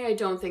 I'm saying I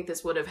don't think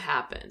this would have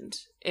happened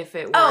if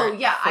it. Oh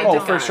yeah, I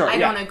don't. For sure. I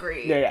don't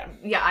agree. Yeah.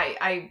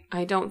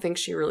 I don't think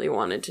she really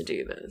wanted to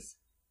do this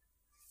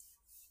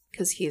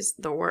because he's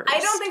the worst. I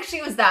don't think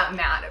she was that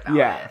mad about it.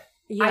 Yeah.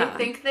 I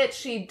think that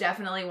she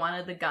definitely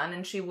wanted the gun,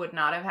 and she would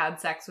not have had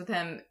sex with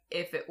him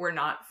if it were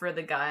not for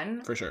the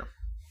gun. For sure.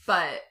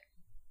 But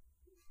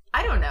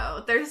I don't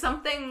know. There's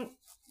something,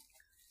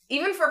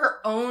 even for her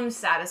own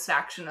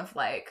satisfaction of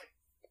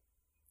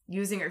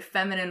using her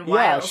feminine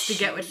wiles to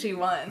get what she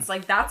wants.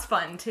 That's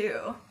fun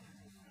too.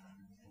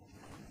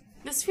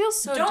 This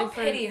feels so Don't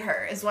different. pity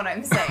her is what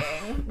I'm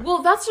saying.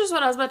 Well, that's just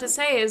what I was about to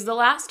say is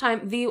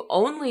the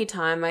only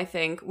time I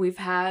think we've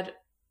had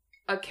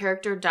a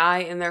character die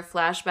in their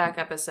flashback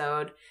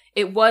episode,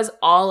 it was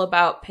all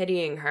about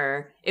pitying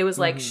her. It was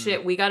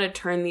shit, we gotta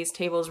turn these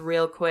tables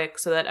real quick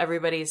so that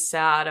everybody's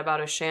sad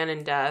about a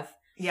Shannon death.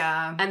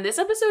 Yeah. And this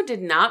episode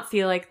did not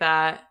feel like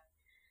that.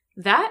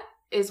 That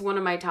is one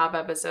of my top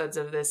episodes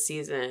of this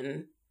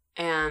season.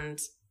 And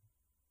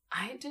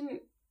I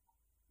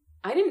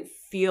didn't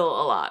feel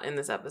a lot in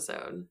this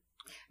episode.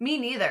 Me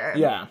neither.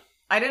 Yeah.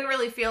 I didn't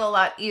really feel a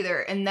lot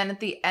either. And then at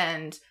the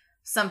end,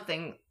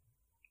 something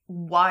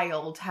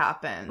wild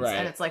happens. Right.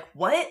 And it's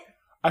what?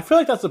 I feel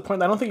like that's the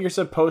point. I don't think you're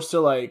supposed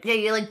to Yeah,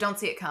 you don't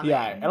see it coming.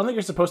 Yeah, I don't think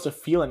you're supposed to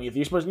feel anything.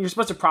 You're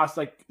supposed to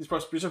process you're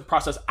supposed to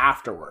process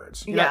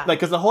afterwards. Yeah.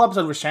 Because the whole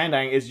episode with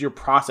Shannon is you're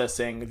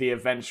processing the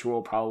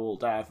eventual probable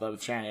death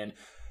of Shannon.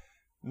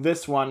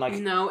 This one,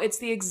 No, it's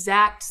the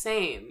exact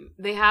same.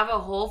 They have a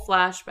whole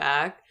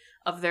flashback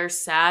of their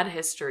sad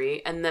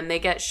history, and then they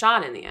get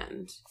shot in the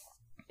end.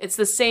 It's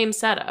the same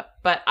setup,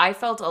 but I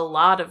felt a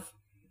lot of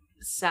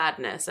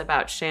sadness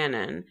about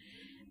Shannon.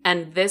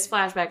 And this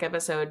flashback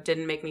episode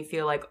didn't make me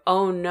feel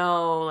oh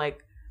no,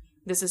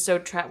 this is so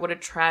what a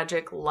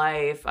tragic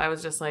life. I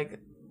was just I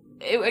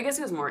guess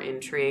it was more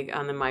intrigue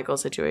on the Michael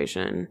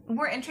situation.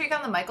 More intrigue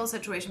on the Michael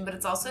situation, but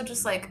it's also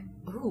just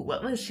ooh,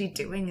 what was she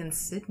doing in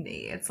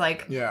Sydney? It's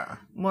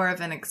more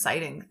of an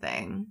exciting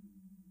thing.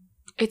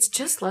 It's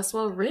just less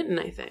well written,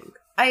 I think.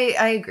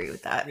 I agree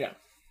with that. Yeah.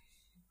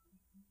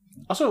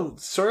 Also,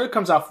 Sawyer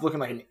comes off looking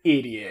like an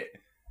idiot.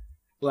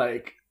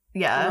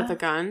 Yeah. With a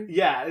gun?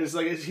 Yeah, it's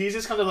he's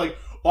just kind of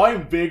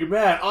I'm big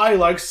man, I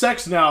like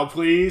sex now,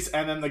 please.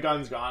 And then the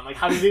gun's gone.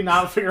 How did he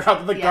not figure out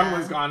that the gun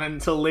was gone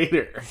until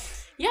later?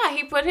 Yeah,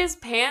 he put his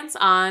pants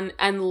on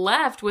and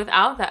left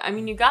without that. I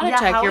mean, you gotta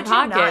check your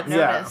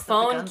pockets.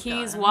 Phone,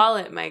 keys,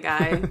 wallet, my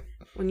guy.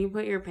 When you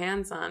put your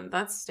pants on,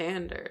 that's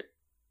standard.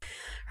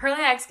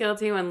 Hurley acts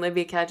guilty when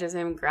Libby catches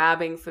him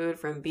grabbing food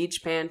from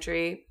beach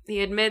pantry.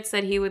 He admits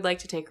that he would like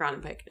to take her on a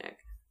picnic.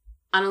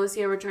 Ana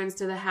Lucia returns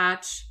to the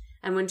hatch,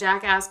 and when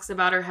Jack asks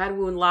about her head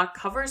wound, Locke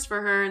covers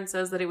for her and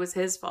says that it was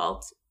his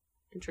fault.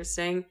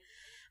 Interesting.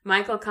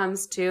 Michael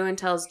comes to and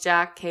tells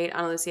Jack, Kate,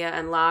 Ana Lucia,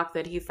 and Locke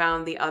that he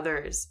found the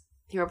others.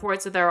 He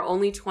reports that there are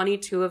only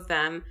 22 of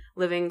them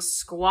living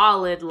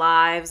squalid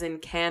lives in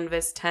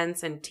canvas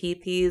tents and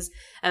teepees,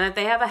 and that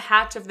they have a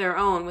hatch of their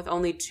own with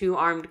only 2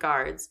 armed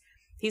guards.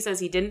 He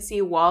says he didn't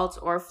see Walt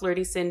or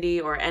Flirty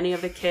Cindy or any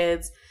of the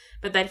kids,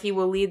 but that he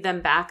will lead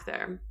them back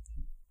there.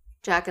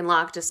 Jack and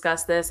Locke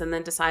discuss this and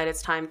then decide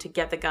it's time to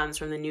get the guns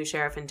from the new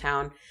sheriff in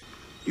town.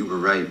 You were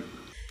right.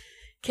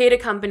 Kate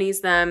accompanies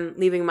them,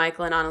 leaving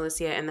Michael and Ana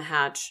Lucia in the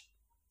hatch.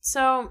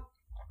 So,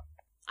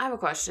 I have a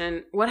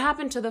question. What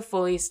happened to the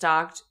fully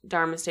stocked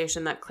Dharma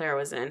station that Claire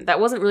was in? That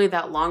wasn't really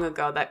that long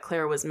ago that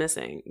Claire was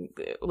missing,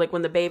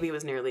 when the baby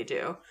was nearly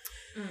due.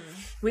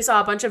 We saw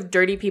a bunch of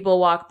dirty people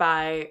walk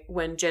by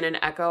when Jin and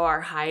Echo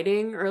are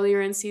hiding earlier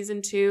in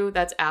season 2.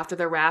 That's after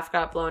the raft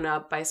got blown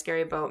up by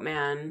Scary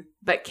Boatman.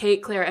 But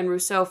Kate, Claire, and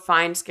Rousseau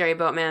find Scary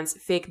Boatman's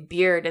fake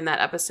beard in that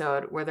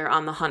episode where they're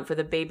on the hunt for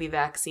the baby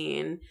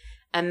vaccine.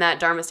 And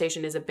that Dharma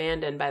station is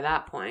abandoned by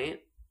that point.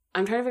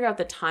 I'm trying to figure out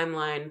the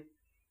timeline.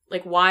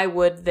 Why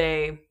would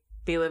they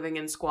be living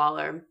in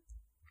squalor?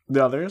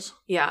 The others?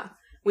 Yeah.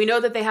 We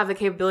know that they have the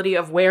capability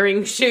of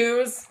wearing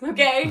shoes,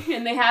 okay?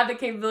 And they have the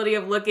capability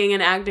of looking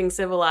and acting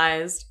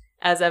civilized.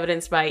 as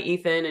evidenced by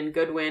Ethan and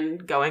Goodwin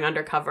going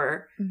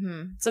undercover.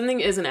 Mm-hmm. Something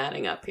isn't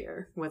adding up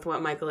here with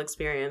what Michael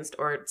experienced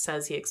or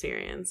says he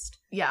experienced.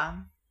 Yeah.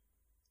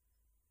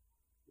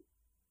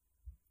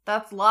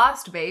 That's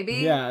Lost, baby.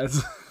 Yeah,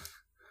 it's...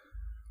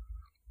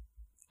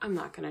 I'm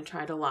not going to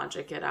try to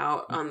logic it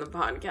out on the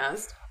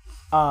podcast.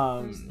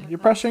 You're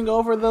brushing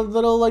over the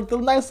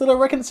nice little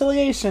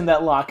reconciliation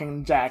that Locke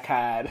and Jack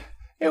had.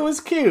 It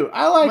was cute.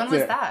 I liked it. When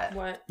was that?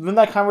 What? Then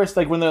that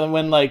conversation,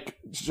 when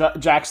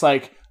Jack's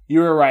like, you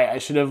were right. I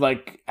should have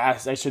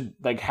I should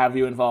have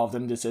you involved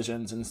in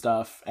decisions and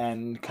stuff.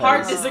 And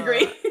hard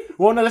disagree.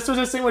 Well, no, this was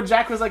just thing what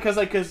Jack was like,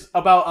 because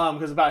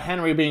about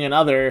Henry being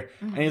another,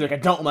 and he's like, I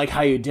don't like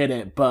how you did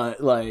it, but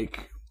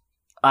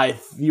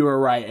you were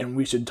right, and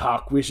we should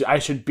talk. I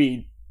should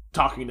be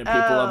talking to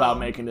people about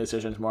making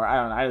decisions more. I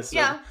don't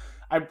know.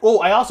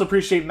 I also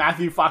appreciate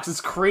Matthew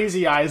Fox's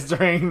crazy eyes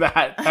during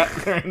that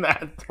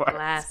part.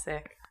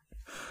 Classic.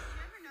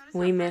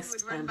 We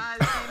missed them. Buy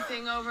the same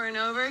thing over and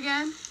over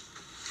again.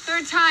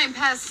 Third time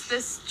past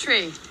this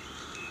tree.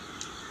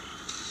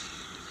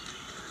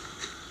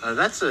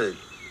 That's a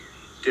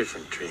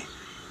different tree.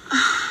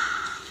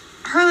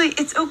 Hurley,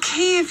 it's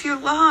okay if you're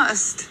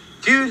lost.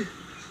 Dude,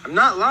 I'm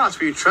not lost.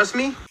 Will you trust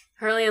me?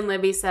 Hurley and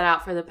Libby set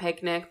out for the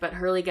picnic, but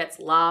Hurley gets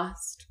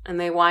lost, and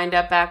they wind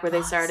up back where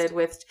they started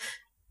with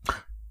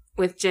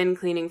Jin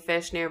cleaning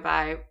fish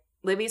nearby.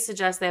 Libby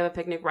suggests they have a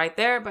picnic right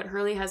there, but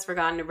Hurley has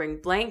forgotten to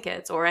bring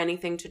blankets or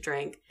anything to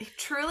drink.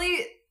 Truly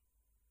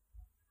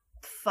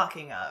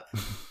fucking up.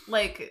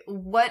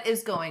 What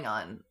is going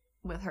on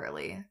with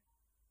Hurley?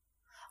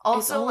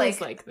 Also,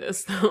 it's like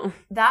this, though.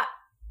 That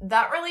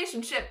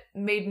relationship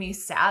made me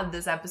sad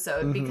this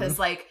episode because,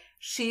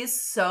 she's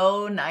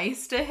so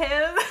nice to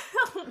him.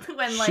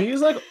 When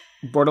she's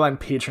borderline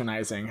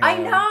patronizing him. I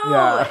know.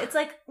 Yeah. It's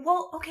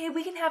okay,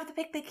 we can have the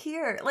picnic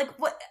here.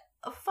 What?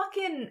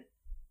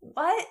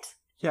 What?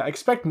 Yeah,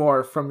 expect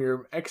more from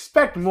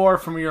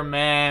your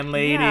man,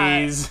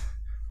 ladies.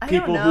 Yeah.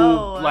 People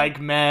who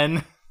like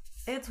men.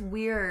 It's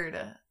weird.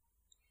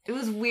 It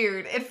was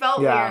weird. It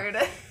felt weird.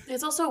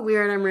 It's also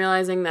weird. I'm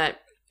realizing that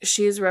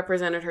she's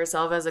represented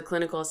herself as a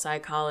clinical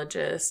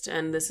psychologist,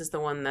 and this is the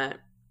one that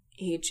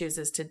he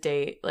chooses to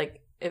date.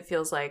 It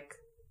feels like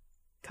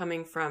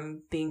coming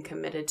from being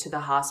committed to the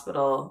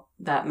hospital,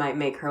 that might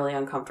make Hurley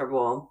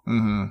uncomfortable.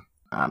 Mm-hmm.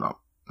 I don't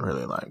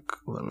really like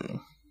Libby.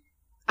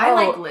 I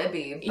like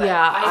Libby. But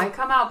I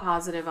come out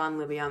positive on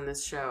Libby on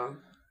this show.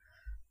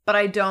 But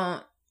I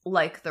don't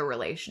like the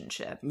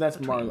relationship. That's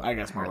more, I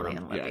guess, more Hurley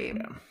and Libby.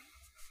 Yeah.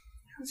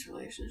 Whose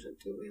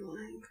relationship do we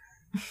like?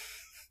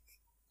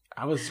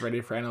 I was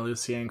ready for Anna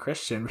Lucia and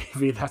Christian,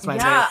 maybe. That's my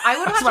I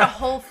would watch a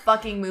whole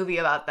fucking movie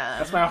about them.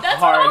 That's what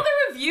all the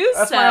reviews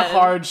said. That's my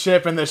hard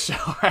ship in the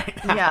show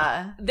right now.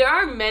 Yeah. There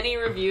are many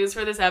reviews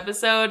for this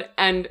episode,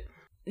 and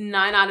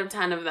 9 out of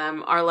 10 of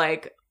them are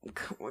like,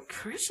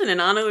 Christian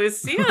and Ana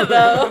Lucia,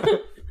 though.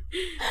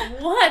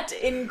 What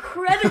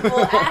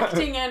incredible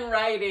acting and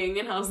writing.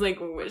 And I was like,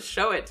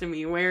 show it to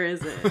me. Where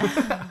is it?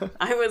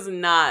 I was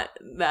not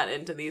that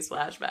into these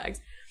flashbacks.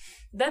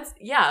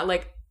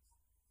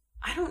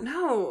 I don't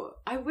know.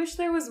 I wish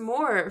there was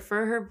more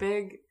for her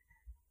big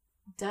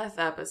death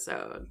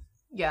episode.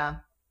 Yeah.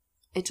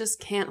 It just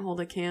can't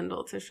hold a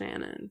candle to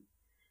Shannon.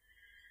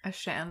 A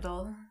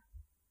shandle.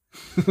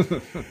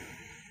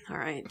 All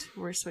right.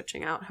 We're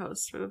switching out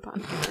hosts for the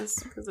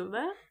podcast because of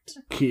that.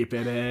 Keep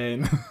it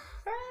in.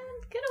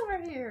 Friend, get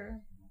over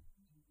here.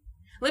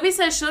 Libby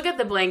says she'll get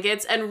the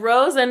blankets, and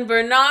Rose and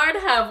Bernard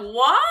have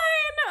wine.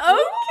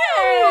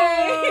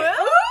 Okay.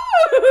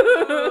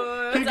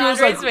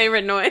 That's Andre's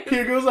favorite noise.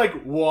 He goes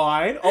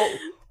wine?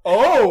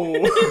 Oh.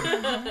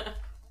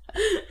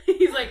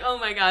 He's like, oh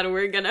my god,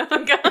 we're gonna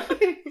hook up.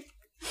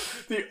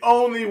 The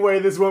only way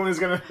this woman is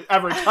gonna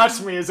ever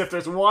touch me is if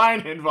there's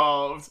wine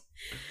involved.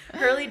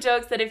 Hurley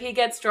jokes that if he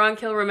gets drunk,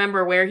 he'll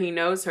remember where he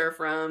knows her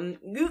from.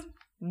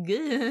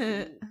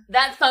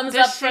 That thumbs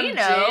up from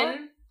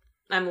Jin.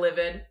 I'm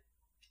livid.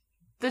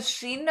 Does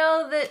she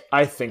know that?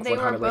 I think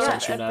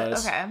 100% she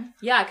knows. Okay.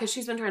 Yeah, because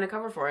she's been trying to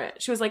cover for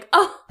it. She was like,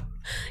 oh,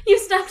 you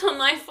stepped on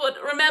my foot.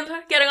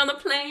 Remember getting on the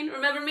plane?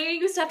 Remember me?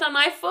 You stepped on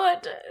my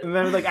foot. And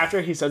then after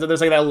he says it,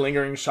 there's that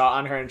lingering shot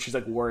on her, and she's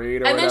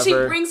worried or and whatever.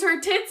 then she brings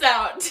her tits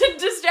out to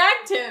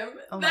distract him.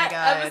 Oh my God.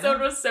 That episode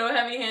was so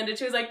heavy-handed.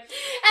 She was like,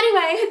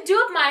 anyway, do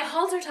up my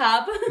halter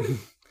top.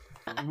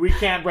 We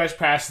can't brush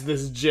past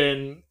this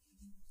Jin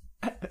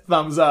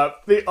thumbs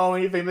up. The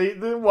only thing,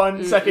 the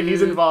 1 second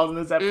he's involved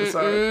in this episode.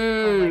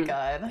 Oh my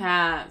god.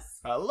 Pass.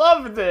 I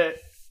loved it.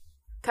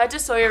 Cut to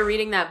Sawyer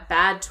reading that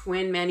bad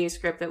twin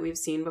manuscript that we've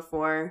seen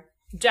before.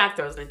 Jack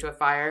throws it into a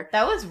fire.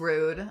 That was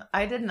rude.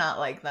 I did not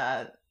like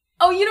that.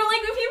 Oh, you don't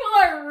like when people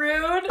are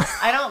rude?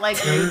 I don't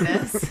like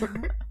rudeness.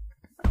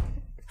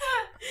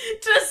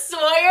 To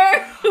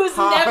Sawyer, who's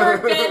never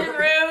been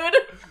rude.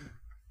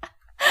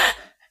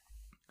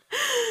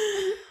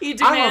 He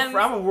demands...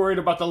 I'm worried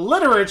about the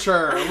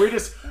literature. If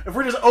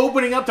we're just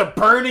opening up to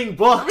burning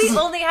books. We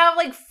only have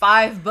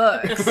 5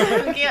 books.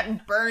 We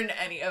can't burn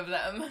any of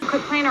them.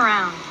 Quit playing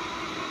around.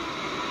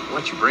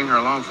 What, you bring her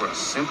along for a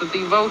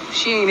sympathy vote?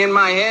 She ain't in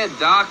my head,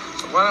 Doc.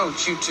 So why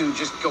don't you two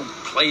just go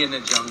play in the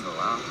jungle,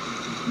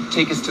 huh?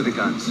 Take us to the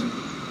guns.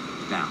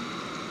 Now.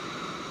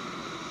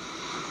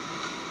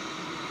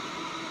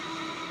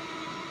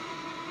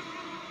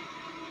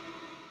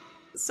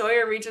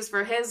 Sawyer reaches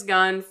for his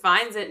gun,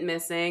 finds it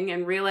missing,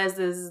 and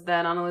realizes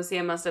that Ana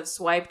Lucia must have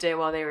swiped it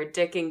while they were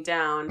dicking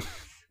down.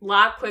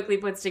 Locke quickly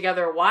puts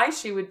together why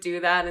she would do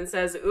that and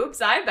says,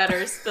 oops, I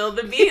better spill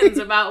the beans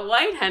about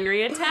White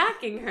Henry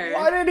attacking her.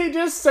 Why did he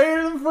just say it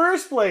in the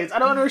first place? I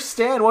don't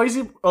understand. Why is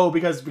he... Oh,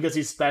 because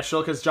he's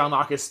special? Because John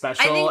Locke is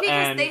special? I think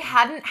because they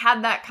hadn't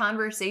had that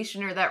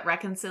conversation or that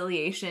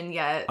reconciliation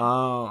yet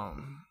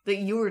that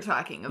you were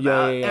talking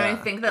about. Yeah. And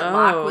I think that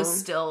Locke was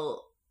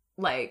still,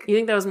 like... You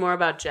think that was more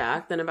about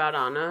Jack than about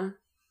Anna?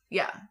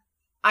 Yeah.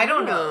 I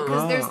don't know,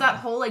 because there's that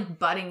whole, like,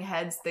 butting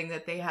heads thing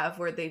that they have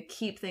where they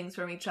keep things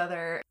from each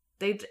other.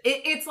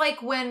 It's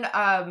like when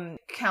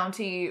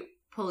county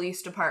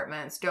police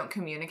departments don't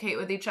communicate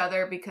with each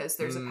other because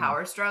there's a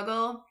power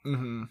struggle,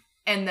 and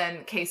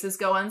then cases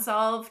go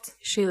unsolved.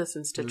 She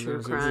listens to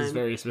true crime. This is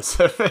very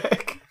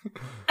specific.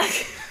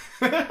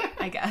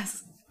 I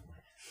guess.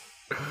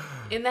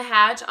 In the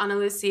hatch, Ana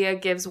Lucia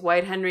gives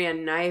White Henry a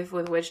knife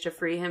with which to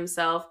free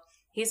himself.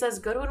 He says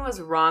Goodwin was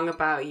wrong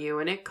about you,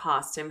 and it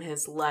cost him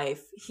his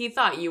life. He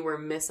thought you were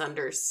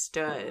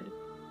misunderstood.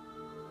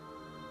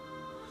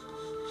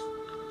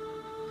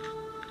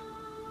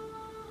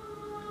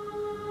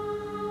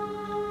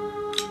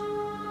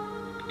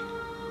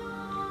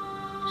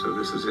 So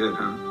this is it,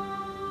 huh?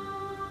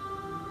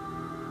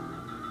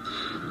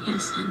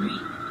 Yes, Henry.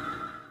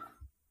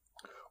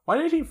 Why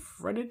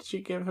did she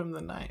give him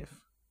the knife?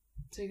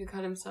 So he could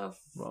cut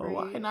himself Well, free.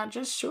 why not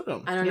just shoot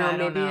him? I don't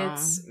know.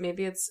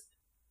 Maybe it's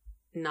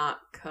not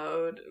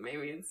code.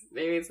 Maybe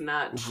it's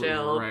not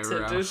chill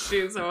to just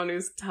shoot someone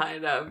who's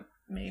tied up.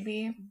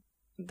 Maybe.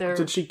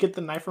 Did she get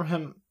the knife from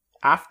him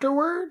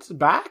afterwards?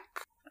 Back?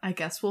 I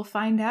guess we'll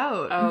find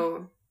out.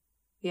 Oh,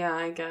 yeah,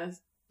 I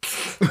guess.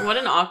 What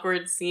an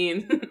awkward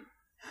scene.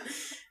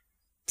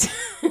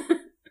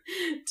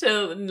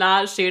 To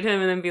not shoot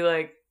him and then be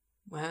like,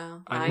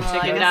 well, I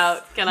chickened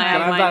out. Can I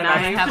have my knife?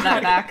 I have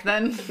that back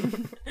then.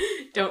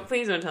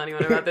 Please don't tell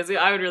anyone about this.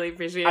 I would really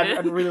appreciate it.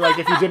 I'd really like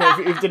if you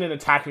didn't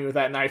attack me with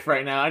that knife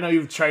right now. I know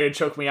you've tried to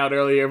choke me out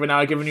earlier, but now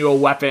I've given you a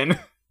weapon.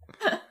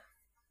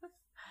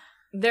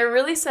 They're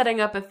really setting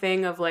up a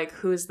thing of, like,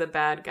 who's the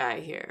bad guy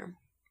here.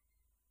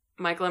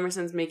 Michael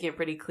Emerson's making it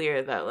pretty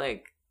clear that,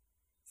 like,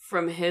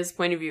 from his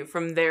point of view,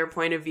 from their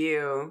point of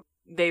view,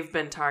 they've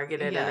been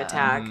targeted and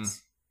attacked,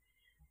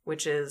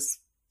 which is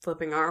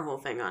flipping our whole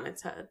thing on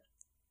its head.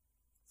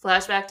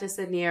 Flashback to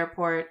Sydney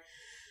Airport.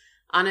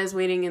 Anna is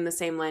waiting in the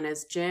same line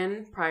as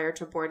Jin prior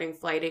to boarding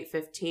Flight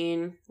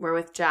 815. We're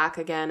with Jack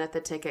again at the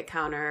ticket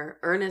counter,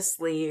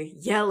 earnestly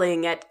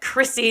yelling at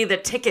Chrissy, the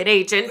ticket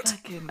agent,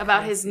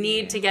 about his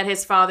need to get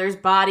his father's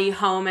body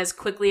home as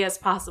quickly as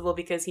possible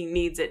because he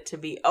needs it to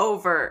be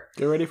over.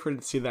 Get ready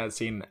to see that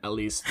scene at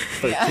least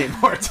 13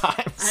 more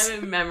times. I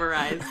have it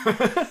memorized.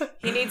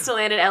 He needs to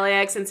land at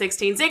LAX in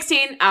 16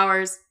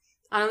 hours.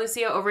 Ana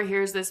Lucia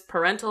overhears this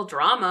parental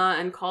drama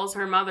and calls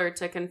her mother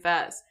to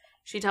confess.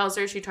 She tells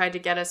her she tried to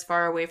get as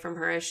far away from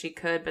her as she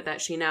could, but that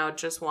she now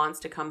just wants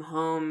to come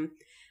home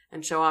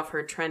and show off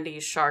her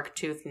trendy shark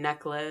tooth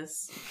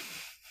necklace.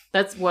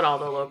 That's what all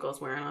the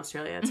locals wear in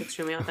Australia. It's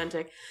extremely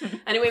authentic.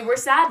 Anyway, we're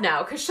sad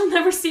now because she'll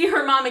never see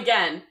her mom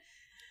again.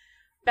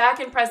 Back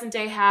in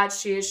present-day Hatch,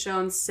 she is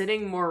shown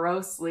sitting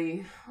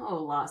morosely.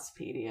 Oh,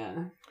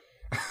 Lostpedia.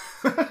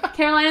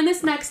 Caroline, in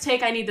this next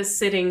take, I need the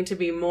sitting to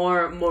be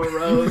more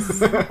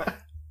morose.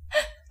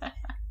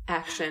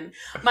 Action.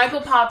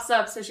 Michael pops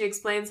up, so she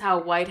explains how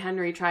White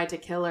Henry tried to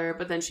kill her,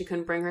 but then she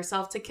couldn't bring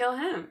herself to kill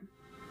him.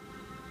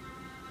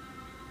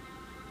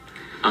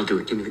 I'll do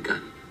it. Give me the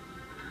gun.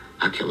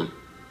 I'll kill him.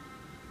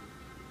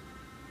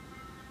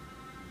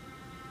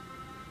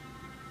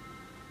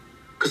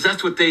 Because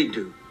that's what they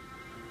do.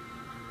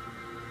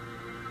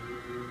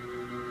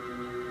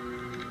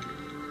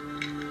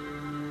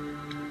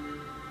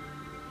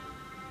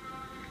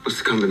 What's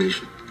the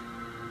combination?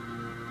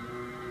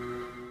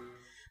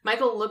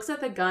 Michael looks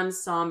at the gun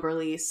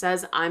somberly,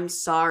 says, I'm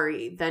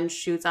sorry, then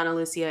shoots Ana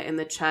Lucia in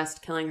the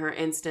chest, killing her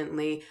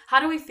instantly.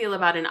 How do we feel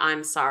about an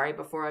I'm sorry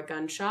before a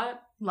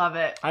gunshot? Love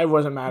it. I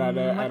wasn't mad at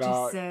it at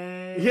all.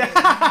 Say?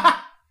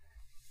 Yeah.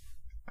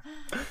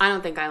 I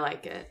don't think I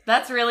like it.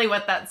 That's really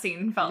what that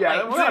scene felt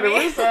like to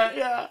me.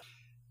 Yeah.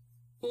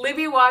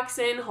 Libby walks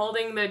in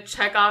holding the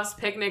Chekhov's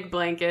picnic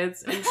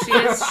blankets, and she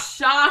is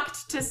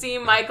shocked to see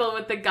Michael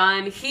with the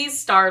gun. He's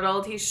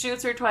startled. He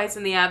shoots her twice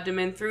in the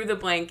abdomen through the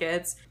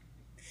blankets.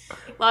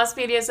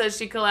 Lostpedia says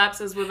she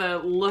collapses with a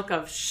look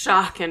of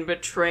shock and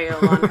betrayal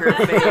on her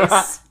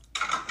face.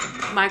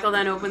 Michael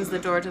then opens the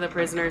door to the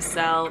prisoner's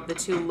cell. The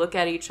two look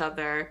at each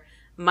other.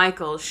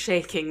 Michael,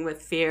 shaking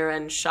with fear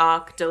and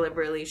shock,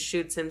 deliberately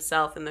shoots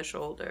himself in the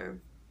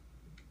shoulder.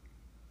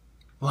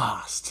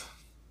 Lost.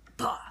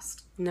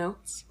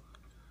 Notes?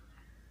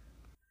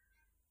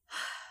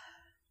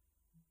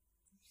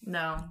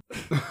 No.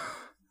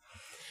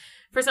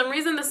 For some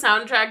reason, the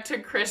soundtrack to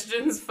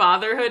Christian's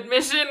fatherhood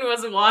mission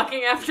was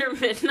Walking After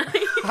Midnight.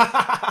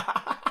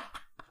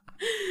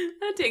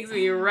 That takes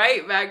me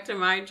right back to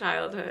my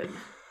childhood.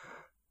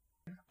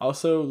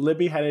 Also,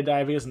 Libby had to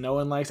die because no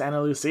one likes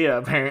Ana Lucia,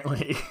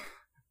 apparently.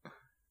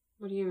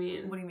 What do you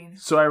mean? What do you mean?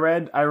 So I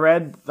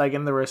read like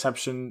in the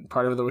reception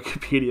part of the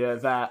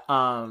Wikipedia that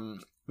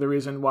the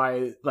reason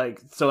why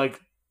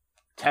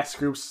test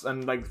groups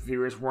and like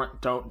viewers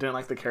didn't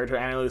like the character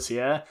Ana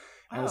Lucia,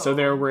 and so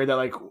they were worried that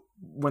like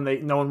when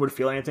no one would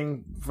feel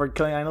anything for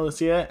killing Ana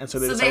Lucia, and so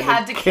they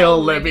had to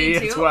kill Libby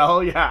as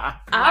well. Yeah.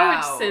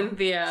 Ouch,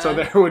 Cynthia. So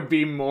there would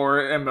be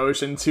more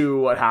emotion to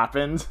what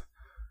happened.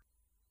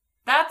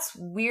 That's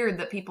weird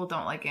that people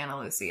don't like Ana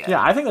Lucia.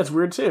 Yeah, I think that's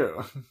weird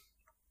too.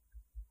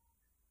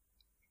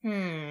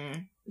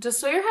 Does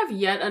Sawyer have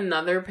yet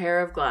another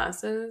pair of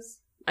glasses?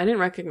 I didn't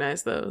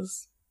recognize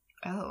those.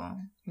 Oh.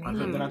 They're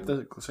not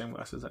the same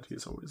glasses that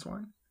he's always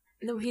worn.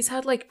 No, he's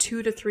had like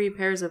 2 to 3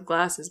 pairs of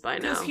glasses by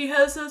now. Because he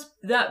has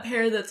that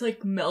pair that's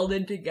like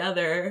melded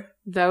together.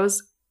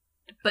 Those,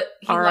 but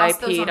he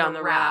lost those on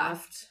the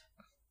raft.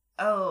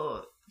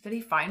 Oh, did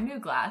he find new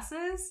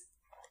glasses?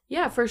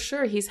 Yeah, for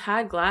sure. He's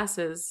had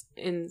glasses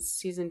in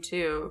season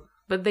 2,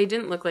 but they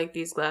didn't look like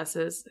these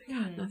glasses.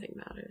 God, nothing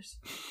matters.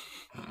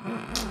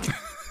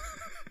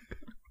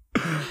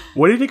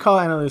 What did he call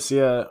Ana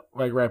Lucia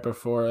like right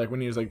before, like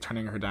when he was like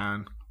turning her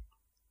down?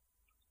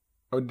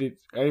 Or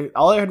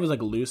all I heard was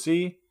like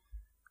Lucy,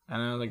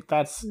 and I was like,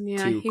 that's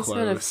too he's close.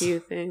 said a few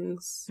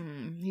things.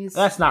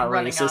 That's not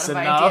racist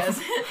enough.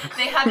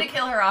 They had to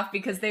kill her off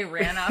because they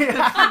ran out of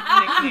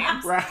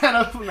nicknames. Ran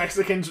out of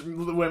Mexican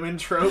women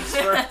tropes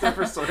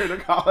for Sawyer to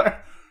call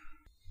her.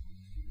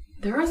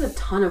 There was a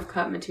ton of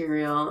cut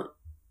material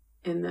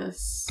in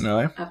this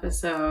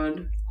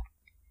episode.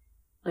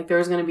 Like, there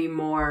was going to be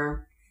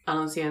more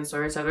Ana Lucia and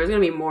Sawyer stuff. There's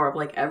going to be more of,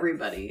 like,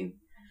 everybody.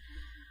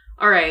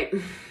 All right.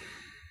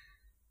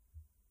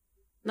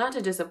 Not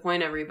to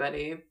disappoint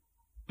everybody,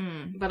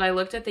 but I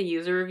looked at the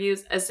user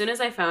reviews. As soon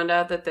as I found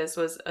out that this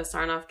was a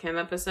Sarnoff Kim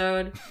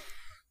episode,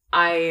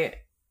 I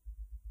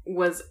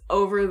was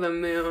over the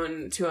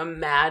moon to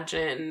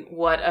imagine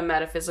what a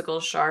metaphysical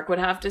shark would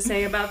have to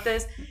say about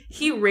this.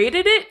 He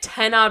rated it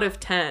 10 out of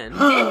 10.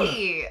 Did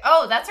he?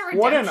 Oh, that's a redemption.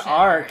 What an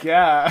arc,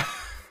 yeah.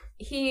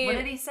 What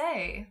did he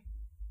say?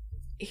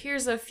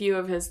 Here's a few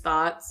of his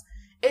thoughts.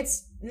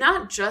 It's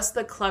not just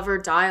the clever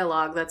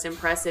dialogue that's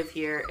impressive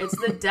here. It's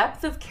the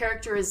depth of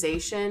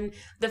characterization,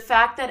 the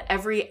fact that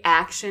every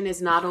action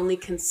is not only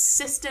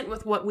consistent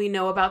with what we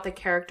know about the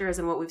characters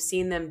and what we've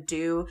seen them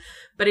do,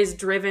 but is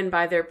driven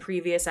by their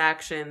previous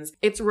actions.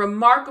 It's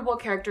remarkable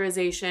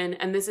characterization,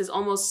 and this is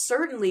almost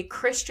certainly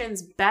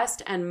Christian's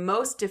best and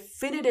most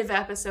definitive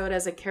episode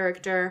as a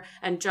character,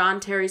 and John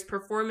Terry's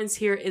performance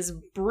here is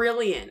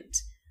brilliant.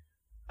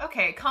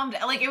 Okay, calm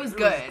down. Like, it was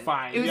good. It was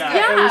fine. It was good.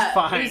 It was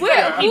fine. He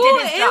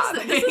did his job.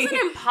 This is an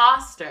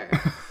imposter.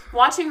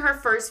 Watching her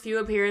first few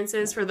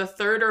appearances for the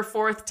 3rd or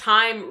 4th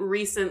time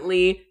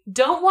recently.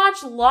 Don't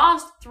watch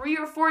Lost 3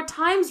 or 4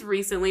 times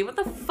recently. What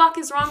the fuck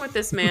is wrong with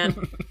this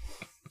man?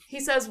 He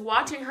says,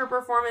 watching her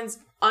performance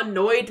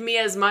annoyed me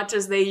as much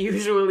as they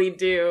usually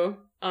do,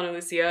 Ana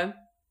Lucia.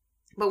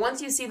 But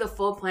once you see the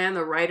full plan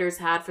the writers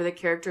had for the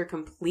character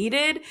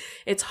completed,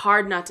 it's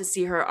hard not to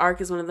see her arc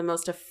as one of the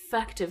most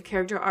effective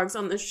character arcs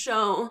on the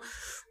show.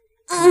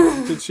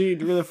 Did she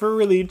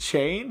really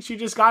change? She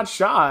just got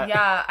shot.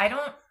 Yeah, I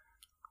don't...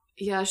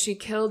 Yeah, she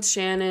killed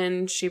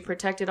Shannon, she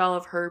protected all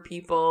of her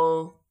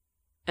people,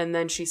 and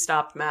then she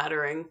stopped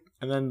mattering.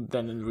 And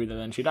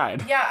then she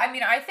died. Yeah, I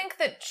mean, I think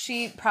that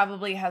she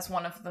probably has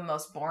one of the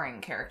most boring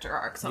character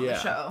arcs on the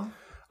show.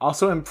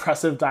 Also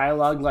impressive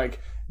dialogue, like,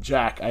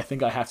 Jack, I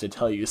think I have to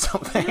tell you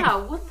something. Yeah,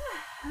 what the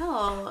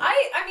hell?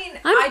 I mean,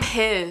 I'm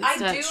pissed.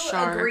 I do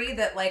agree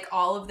that, like,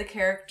 all of the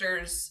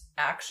characters'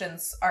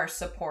 actions are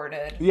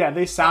supported. Yeah,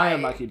 they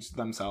sounded like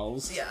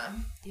themselves. Yeah.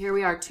 Here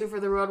we are. Two for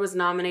the Road was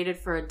nominated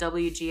for a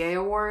WGA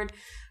award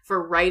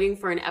for writing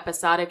for an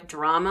episodic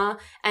drama,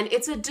 and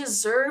it's a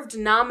deserved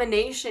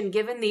nomination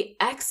given the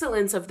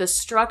excellence of the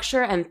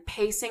structure and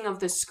pacing of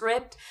the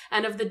script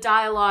and of the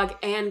dialogue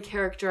and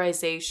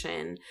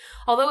characterization.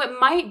 Although it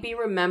might be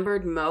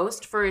remembered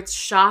most for its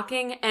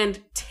shocking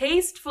and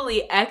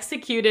tastefully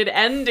executed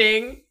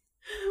ending,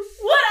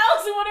 what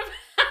else would have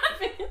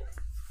happened?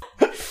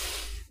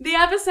 The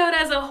episode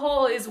as a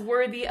whole is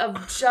worthy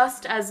of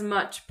just as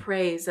much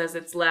praise as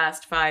its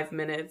last 5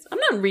 minutes. I'm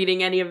not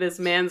reading any of this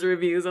man's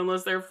reviews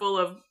unless they're full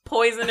of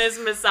poisonous,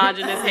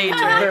 misogynist hatred.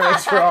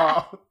 That's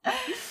wrong.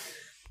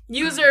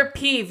 User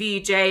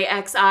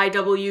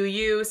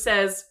PVJXIWU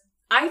says,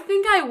 I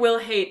think I will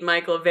hate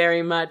Michael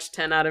very much,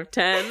 10 out of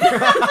 10.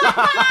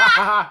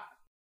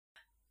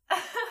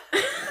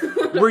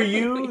 Were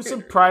you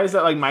surprised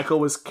that, like, Michael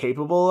was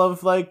capable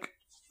of, like,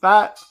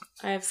 that?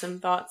 I have some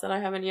thoughts that I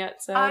haven't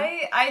yet said.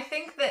 I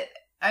think that,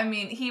 I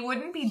mean, he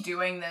wouldn't be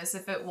doing this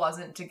if it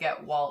wasn't to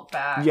get Walt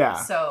back. Yeah.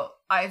 So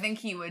I think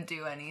he would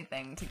do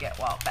anything to get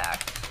Walt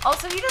back.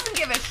 Also, he doesn't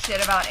give a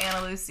shit about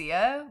Ana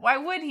Lucia. Why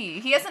would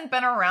he? He hasn't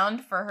been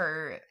around for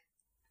her.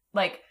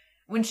 Like,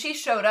 When she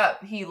showed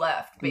up, he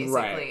left, basically.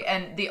 Right.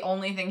 And the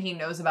only thing he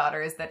knows about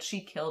her is that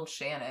she killed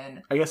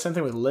Shannon. I guess same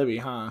thing with Libby,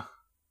 huh?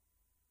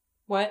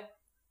 What?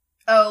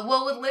 Oh,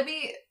 well, with Libby...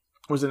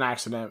 It was an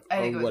accident I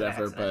think or it was an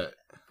whatever, accident.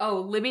 Oh,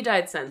 Libby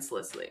died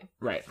senselessly.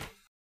 Right.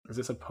 Is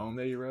this a poem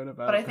that you wrote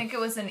about? But I think it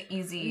was an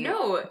easy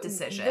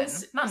decision.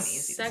 This Not an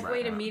easy decision.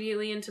 segued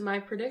immediately into my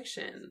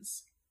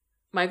predictions.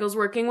 Michael's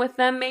working with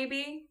them,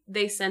 maybe?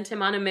 They sent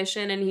him on a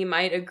mission and he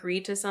might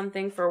agree to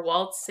something for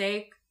Walt's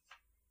sake.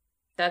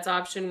 That's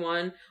option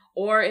one.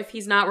 Or if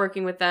he's not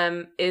working with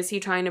them, is he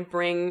trying to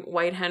bring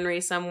White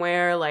Henry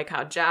somewhere, like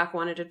how Jack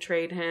wanted to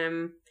trade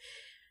him?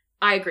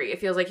 I agree. It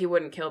feels like he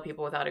wouldn't kill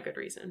people without a good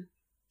reason.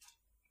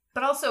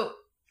 But also,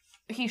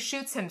 he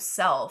shoots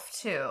himself,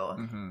 too.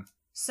 Mm-hmm.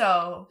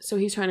 So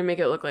he's trying to make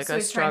it look like a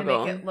struggle.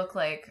 Trying to make it look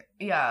like,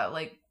 yeah,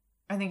 like,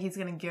 I think he's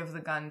going to give the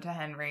gun to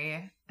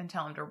Henry and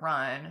tell him to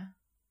run.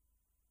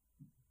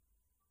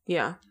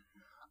 Yeah.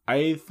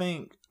 I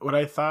think what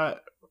I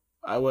thought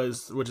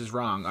which is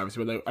wrong,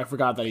 obviously, but I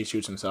forgot that he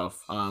shoots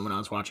himself when I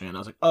was watching it. And I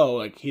was like, oh,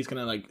 like, he's going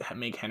to, like,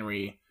 make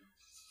Henry,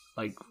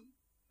 like,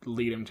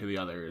 lead him to the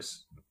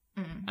others.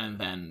 Mm. And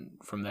then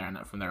from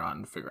there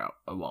on, figure out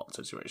a Walt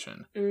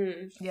situation.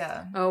 Mm.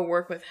 Yeah. Oh,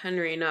 work with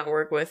Henry, not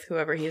work with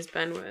whoever he's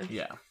been with.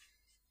 Yeah.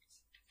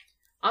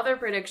 Other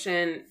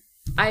prediction.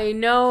 I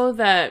know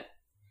that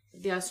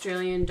the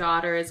Australian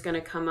daughter is going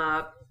to come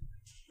up,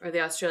 or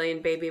the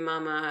Australian baby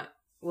mama.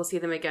 We'll see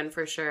them again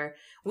for sure.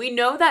 We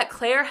know that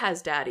Claire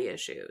has daddy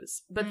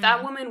issues, but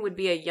that woman would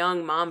be a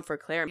young mom for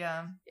Claire.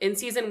 Yeah. In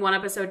season 1,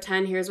 episode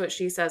 10, here's what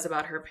she says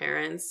about her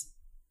parents.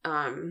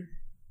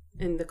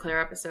 In the Claire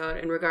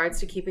episode, in regards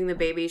to keeping the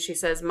baby, she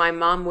says, "My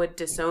mom would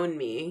disown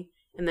me."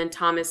 And then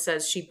Thomas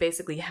says she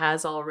basically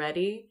has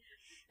already.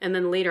 And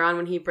then later on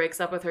when he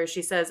breaks up with her,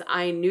 she says,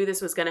 "I knew this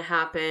was going to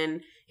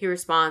happen." He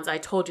responds, "I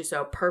told you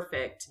so.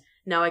 Perfect.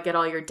 Now I get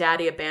all your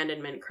daddy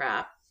abandonment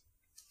crap."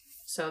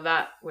 So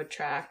that would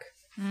track.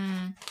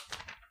 Mm.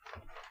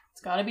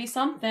 It's got to be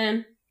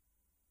something.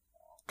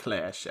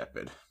 Claire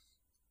Shepherd.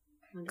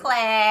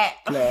 Claire.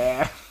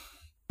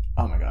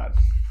 Oh my god.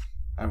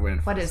 I win.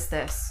 What is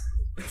this?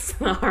 It's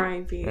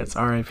R.I.P. It's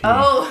R.I.P.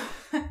 Oh.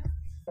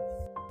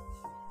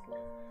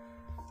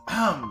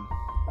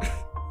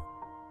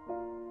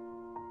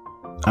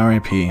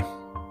 R.I.P.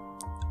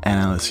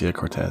 Ana Lucia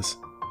Cortez.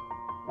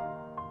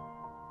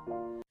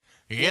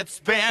 It's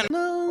been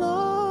a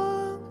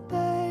long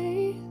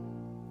day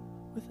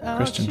without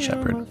Christian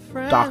Shepherd.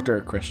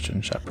 Dr.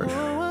 Christian Shepherd.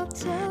 Oh, I'll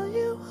tell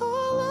you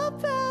all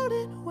about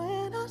it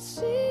when I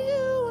see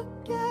you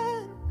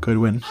again.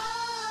 Goodwin.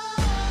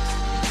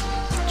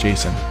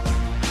 Jason.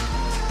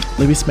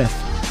 Libby Smith.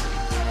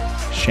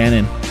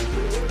 Shannon.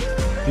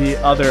 The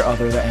other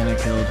that Anna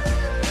killed.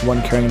 The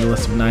one carrying the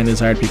list of 9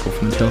 desired people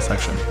from the tail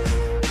section.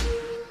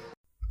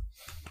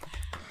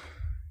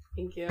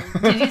 Thank you.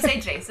 Did you say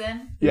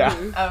Jason? Yeah.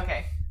 Mm-hmm. Oh,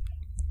 okay.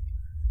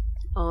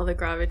 All the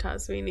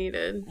gravitas we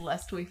needed.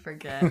 Lest we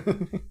forget.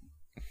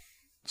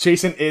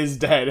 Jason is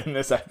dead in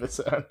this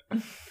episode.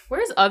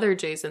 Where's other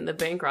Jason, the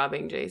bank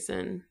robbing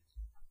Jason?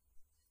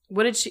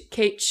 What did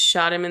Kate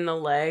shot him in the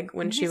leg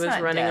when she was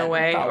running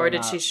away? Probably or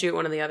did not. she shoot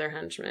one of the other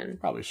henchmen?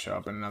 Probably show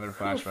up in another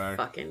Who flashback.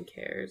 fucking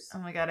cares? Oh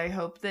my god, I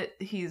hope that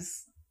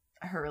he's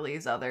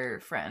Hurley's other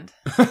friend.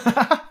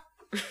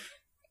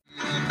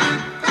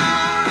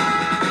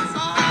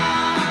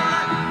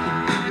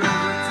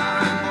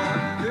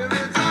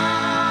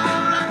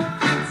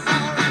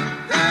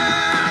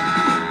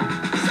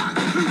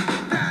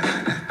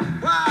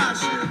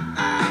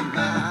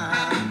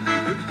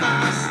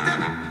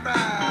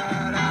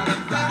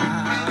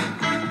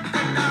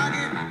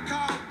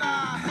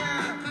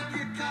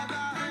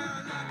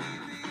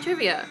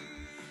 Trivia.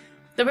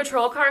 The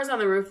patrol cars on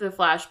the roof of the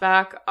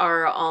flashback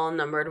are all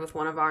numbered with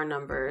one of our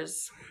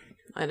numbers.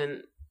 I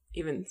didn't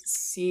even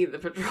see the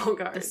patrol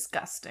cars.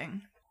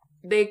 Disgusting.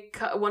 They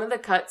cut one of the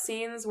cut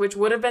scenes, which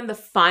would have been the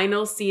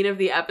final scene of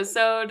the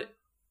episode.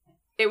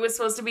 It was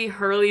supposed to be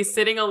Hurley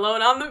sitting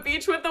alone on the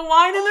beach with the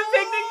wine in the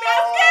picnic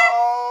basket.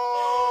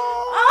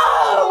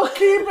 Oh,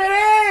 keep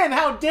it in!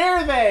 How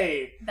dare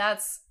they?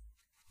 That's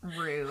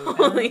rude.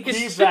 Holy Keep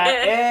shit.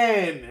 that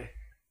in.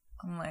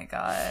 Oh my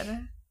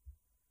god.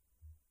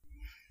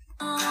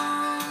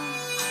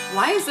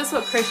 Why is this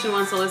what Christian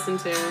wants to listen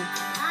to?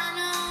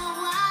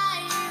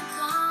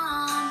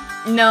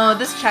 No,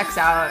 this checks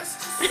out.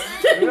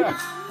 Yeah.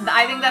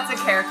 I think that's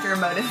a character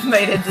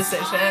motivated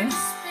decision.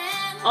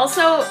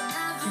 Also,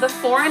 the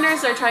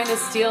foreigners are trying to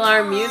steal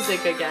our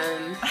music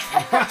again.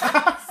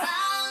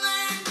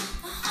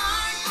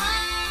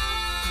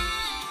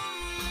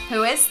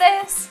 Who is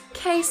this?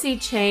 Casey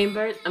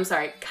Chambers. I'm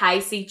sorry,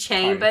 Casey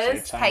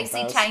Chambers.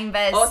 Casey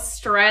Chambers.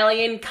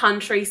 Australian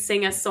country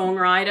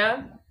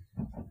singer-songwriter.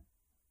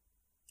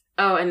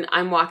 Oh, and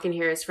I'm Walking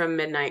Here is from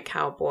Midnight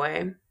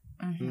Cowboy.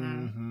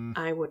 Mm-hmm.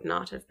 I would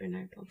not have been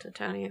able to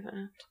tell you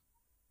that.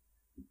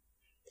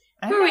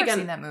 I've Who are we never gonna-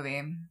 seen that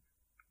movie.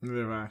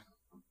 Neither have I.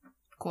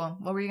 Cool.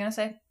 What were you gonna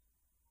say?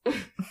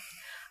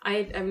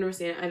 I've never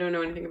seen it. I don't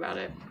know anything about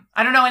it.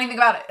 I don't know anything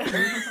about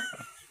it.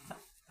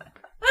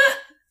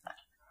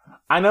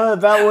 I know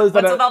that was...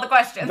 What's with all the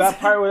questions? I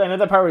know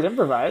that part was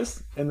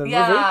improvised in the movie.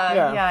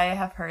 Yeah, I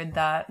have heard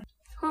that.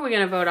 Who are we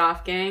going to vote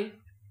off, gang?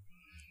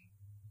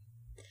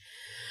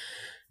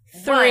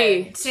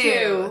 3,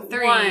 2, 1.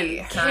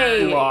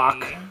 Kate.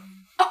 Locke.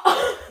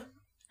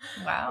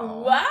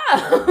 Wow.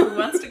 Who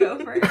wants to go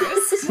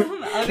first?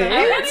 Okay.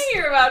 I want to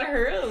hear about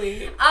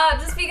Hurley.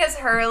 Just because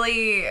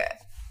Hurley,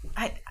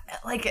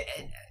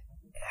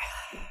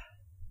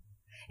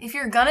 if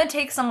you're gonna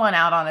take someone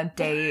out on a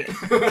date,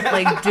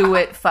 like, do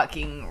it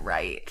fucking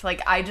right.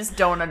 Like, I just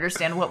don't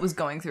understand what was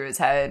going through his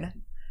head.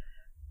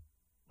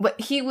 But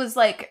he was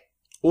like...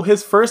 Well,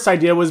 his first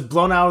idea was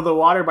blown out of the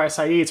water by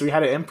Saeed, so he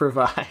had to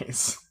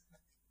improvise.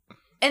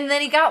 And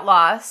then he got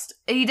lost.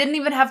 He didn't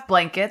even have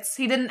blankets.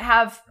 He didn't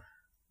have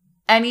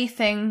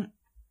anything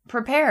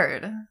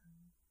prepared.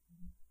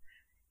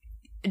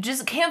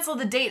 Just cancel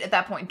the date at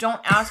that point.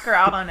 Don't ask her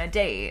out on a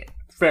date.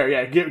 Fair,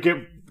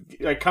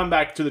 yeah. Come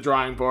back to the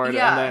drawing board,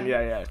 and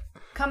then,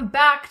 Come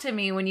back to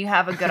me when you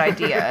have a good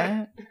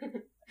idea.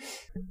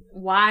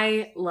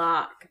 Why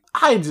Locke?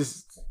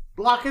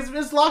 Locke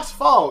is Locke's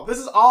fault. This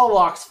is all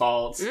Locke's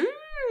fault.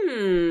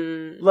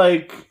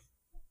 Like,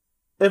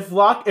 if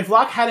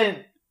Locke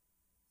hadn't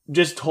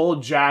just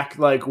told Jack,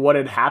 like, what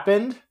had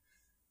happened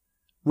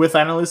with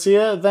Ana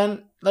Lucia,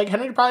 then, like,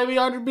 Henry would probably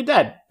already be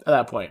dead at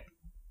that point.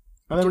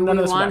 And then Do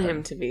we want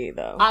him to be,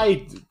 though?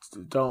 I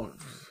don't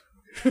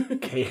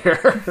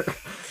care.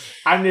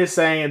 I'm just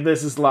saying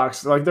this is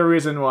Locke's... Like, the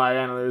reason why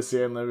Ana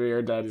Lucia and Livy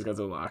are dead is because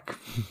of Locke.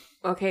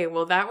 Okay,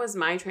 well, that was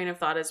my train of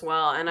thought as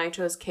well, and I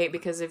chose Kate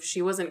because if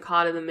she wasn't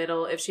caught in the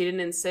middle, if she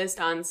didn't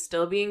insist on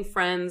still being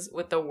friends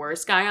with the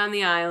worst guy on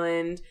the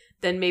island,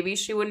 then maybe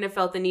she wouldn't have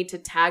felt the need to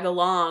tag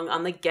along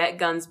on the Get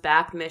Guns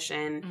Back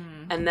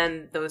mission, and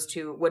then those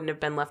two wouldn't have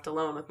been left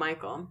alone with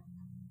Michael.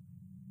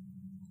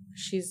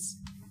 She's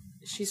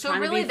so trying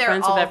really to be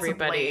friends all with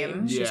everybody. To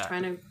blame. She's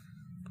trying to...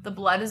 The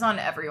blood is on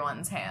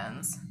everyone's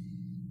hands.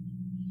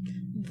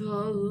 The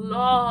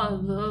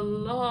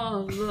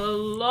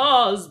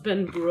law's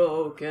been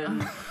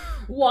broken.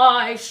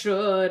 Why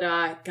should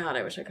I? God,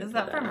 I wish I could. Is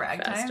that from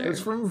Ragtime? Faster.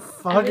 It's from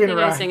fucking Everything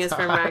Ragtime. I sing is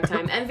from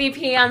Ragtime.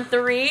 MVP on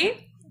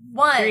 3.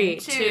 1, 3,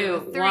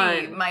 2, 3,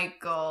 1.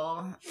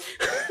 Michael.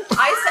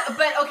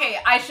 But okay,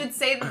 I should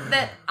say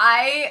that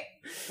I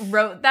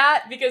wrote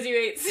that because you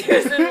ate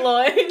Susan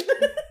Lloyd.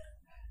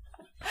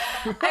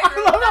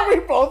 I love how we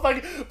both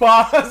like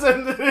pause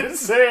and then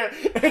say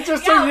it. It's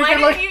just so you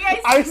can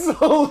like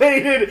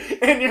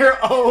isolated in your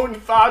own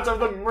thoughts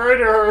of the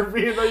murderer,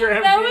 even though you're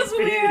MVP. That was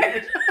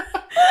weird.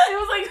 It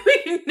was like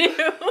we knew.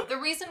 The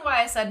reason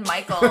why I said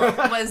Michael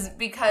was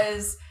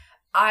because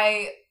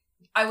I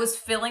was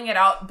filling it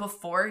out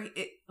before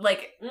it,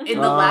 like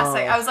in the last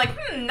second. I was like,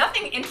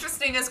 nothing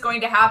interesting is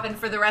going to happen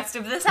for the rest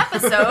of this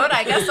episode.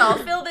 I guess I'll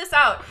fill this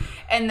out.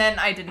 And then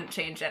I didn't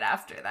change it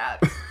after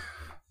that.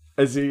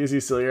 Is he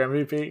still your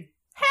MVP?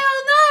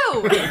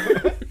 Hell no!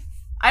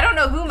 I don't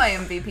know who my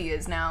MVP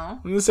is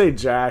now. I'm gonna say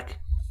Jack.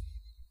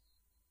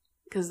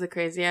 Because the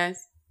crazy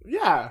eyes?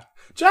 Yeah.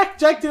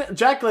 Jack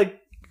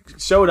like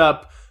showed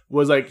up,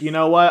 was like, you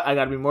know what? I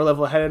gotta be more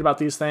level-headed about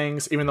these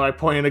things, even though he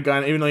pointed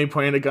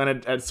a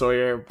gun at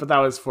Sawyer, but that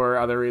was for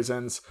other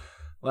reasons.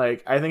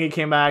 Like, I think he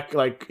came back,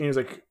 like, he was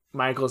like,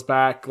 Michael's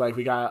back, like,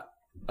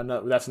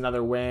 that's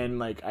another win,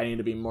 like, I need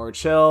to be more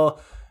chill,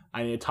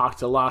 I need to talk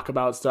to Locke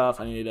about stuff,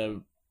 I need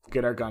to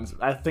get our guns.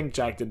 I think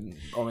Jack he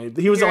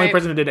was the only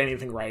person who did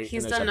anything right.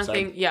 He's done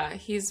nothing. Yeah,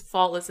 he's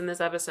faultless in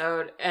this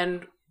episode,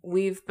 and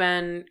we've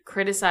been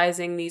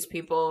criticizing these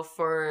people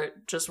for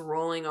just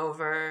rolling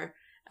over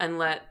and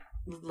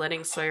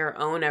letting Sawyer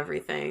own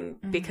everything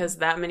because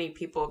that many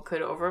people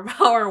could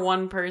overpower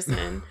one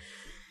person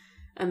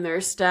and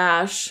their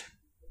stash.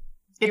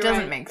 It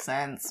doesn't make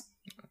sense.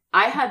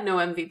 I had no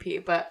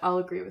MVP, but I'll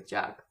agree with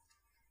Jack.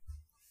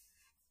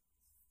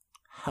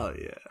 Hell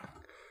yeah.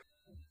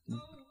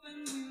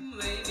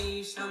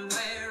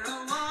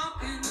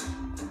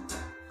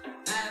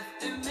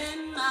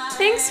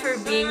 Thanks for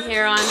being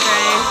here, Andre.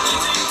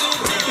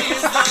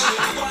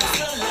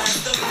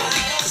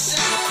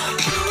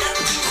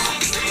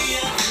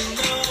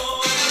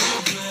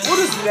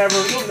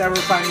 You'll never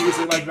find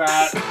music like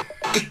that.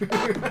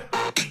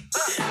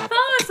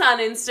 Follow us on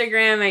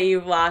Instagram at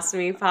You've Lost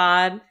Me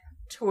Pod,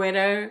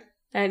 Twitter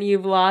at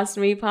You've Lost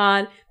Me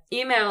Pod.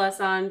 Email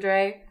us,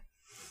 Andre.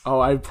 Oh,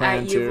 I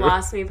plan to. You've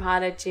Lost Me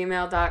Pod at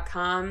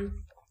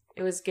gmail.com.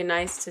 It was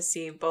nice to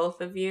see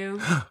both of you.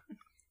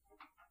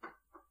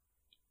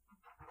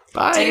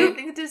 Bye. Do you have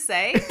anything to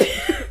say?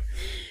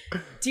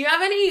 Do you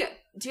have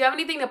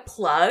anything to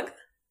plug?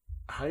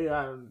 I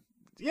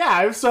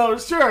have so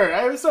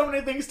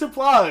many things to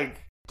plug.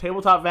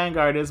 Tabletop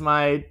Vanguard is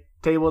my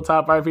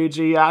tabletop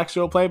RPG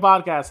actual play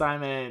podcast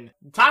I'm in.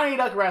 Tiny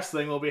Duck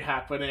Wrestling will be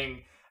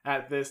happening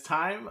at this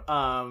time.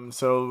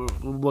 So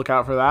look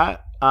out for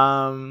that.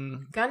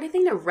 Got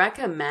anything to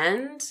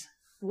recommend?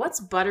 What's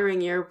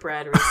buttering your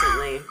bread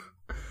recently?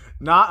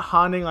 Not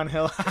Haunting on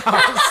Hill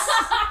House.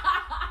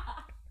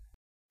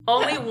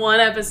 Only one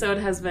episode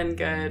has been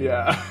good.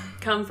 Yeah.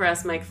 Come for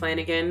us, Mike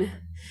Flanagan.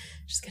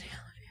 Just kidding.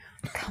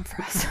 Come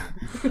for us.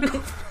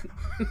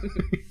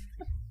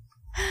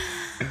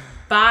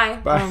 Bye.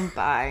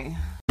 Bye.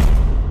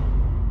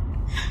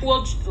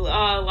 Well,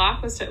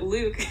 Locke was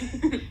Luke.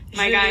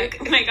 my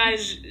guy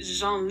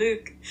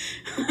Jean-Luc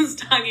was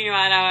talking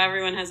about how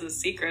everyone has a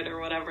secret or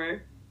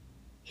whatever.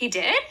 He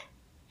did?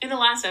 In the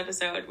last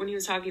episode, when he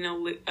was talking to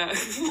Luke. What?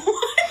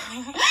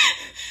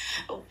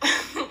 All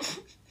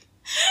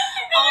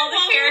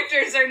the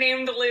characters are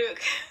named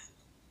Luke.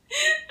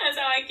 That's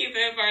how I keep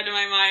it part of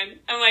my mind.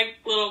 I'm like,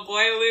 little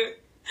boy Luke.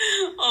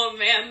 Oh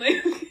man,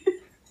 Luke.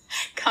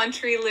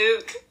 Country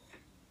Luke.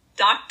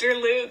 Dr.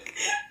 Luke.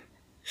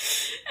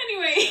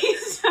 Anyway,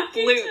 he's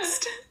talking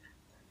Luke'd.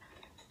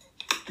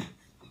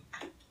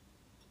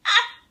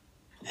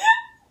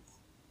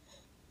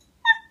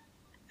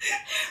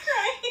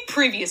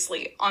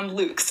 Previously on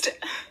Luke'd.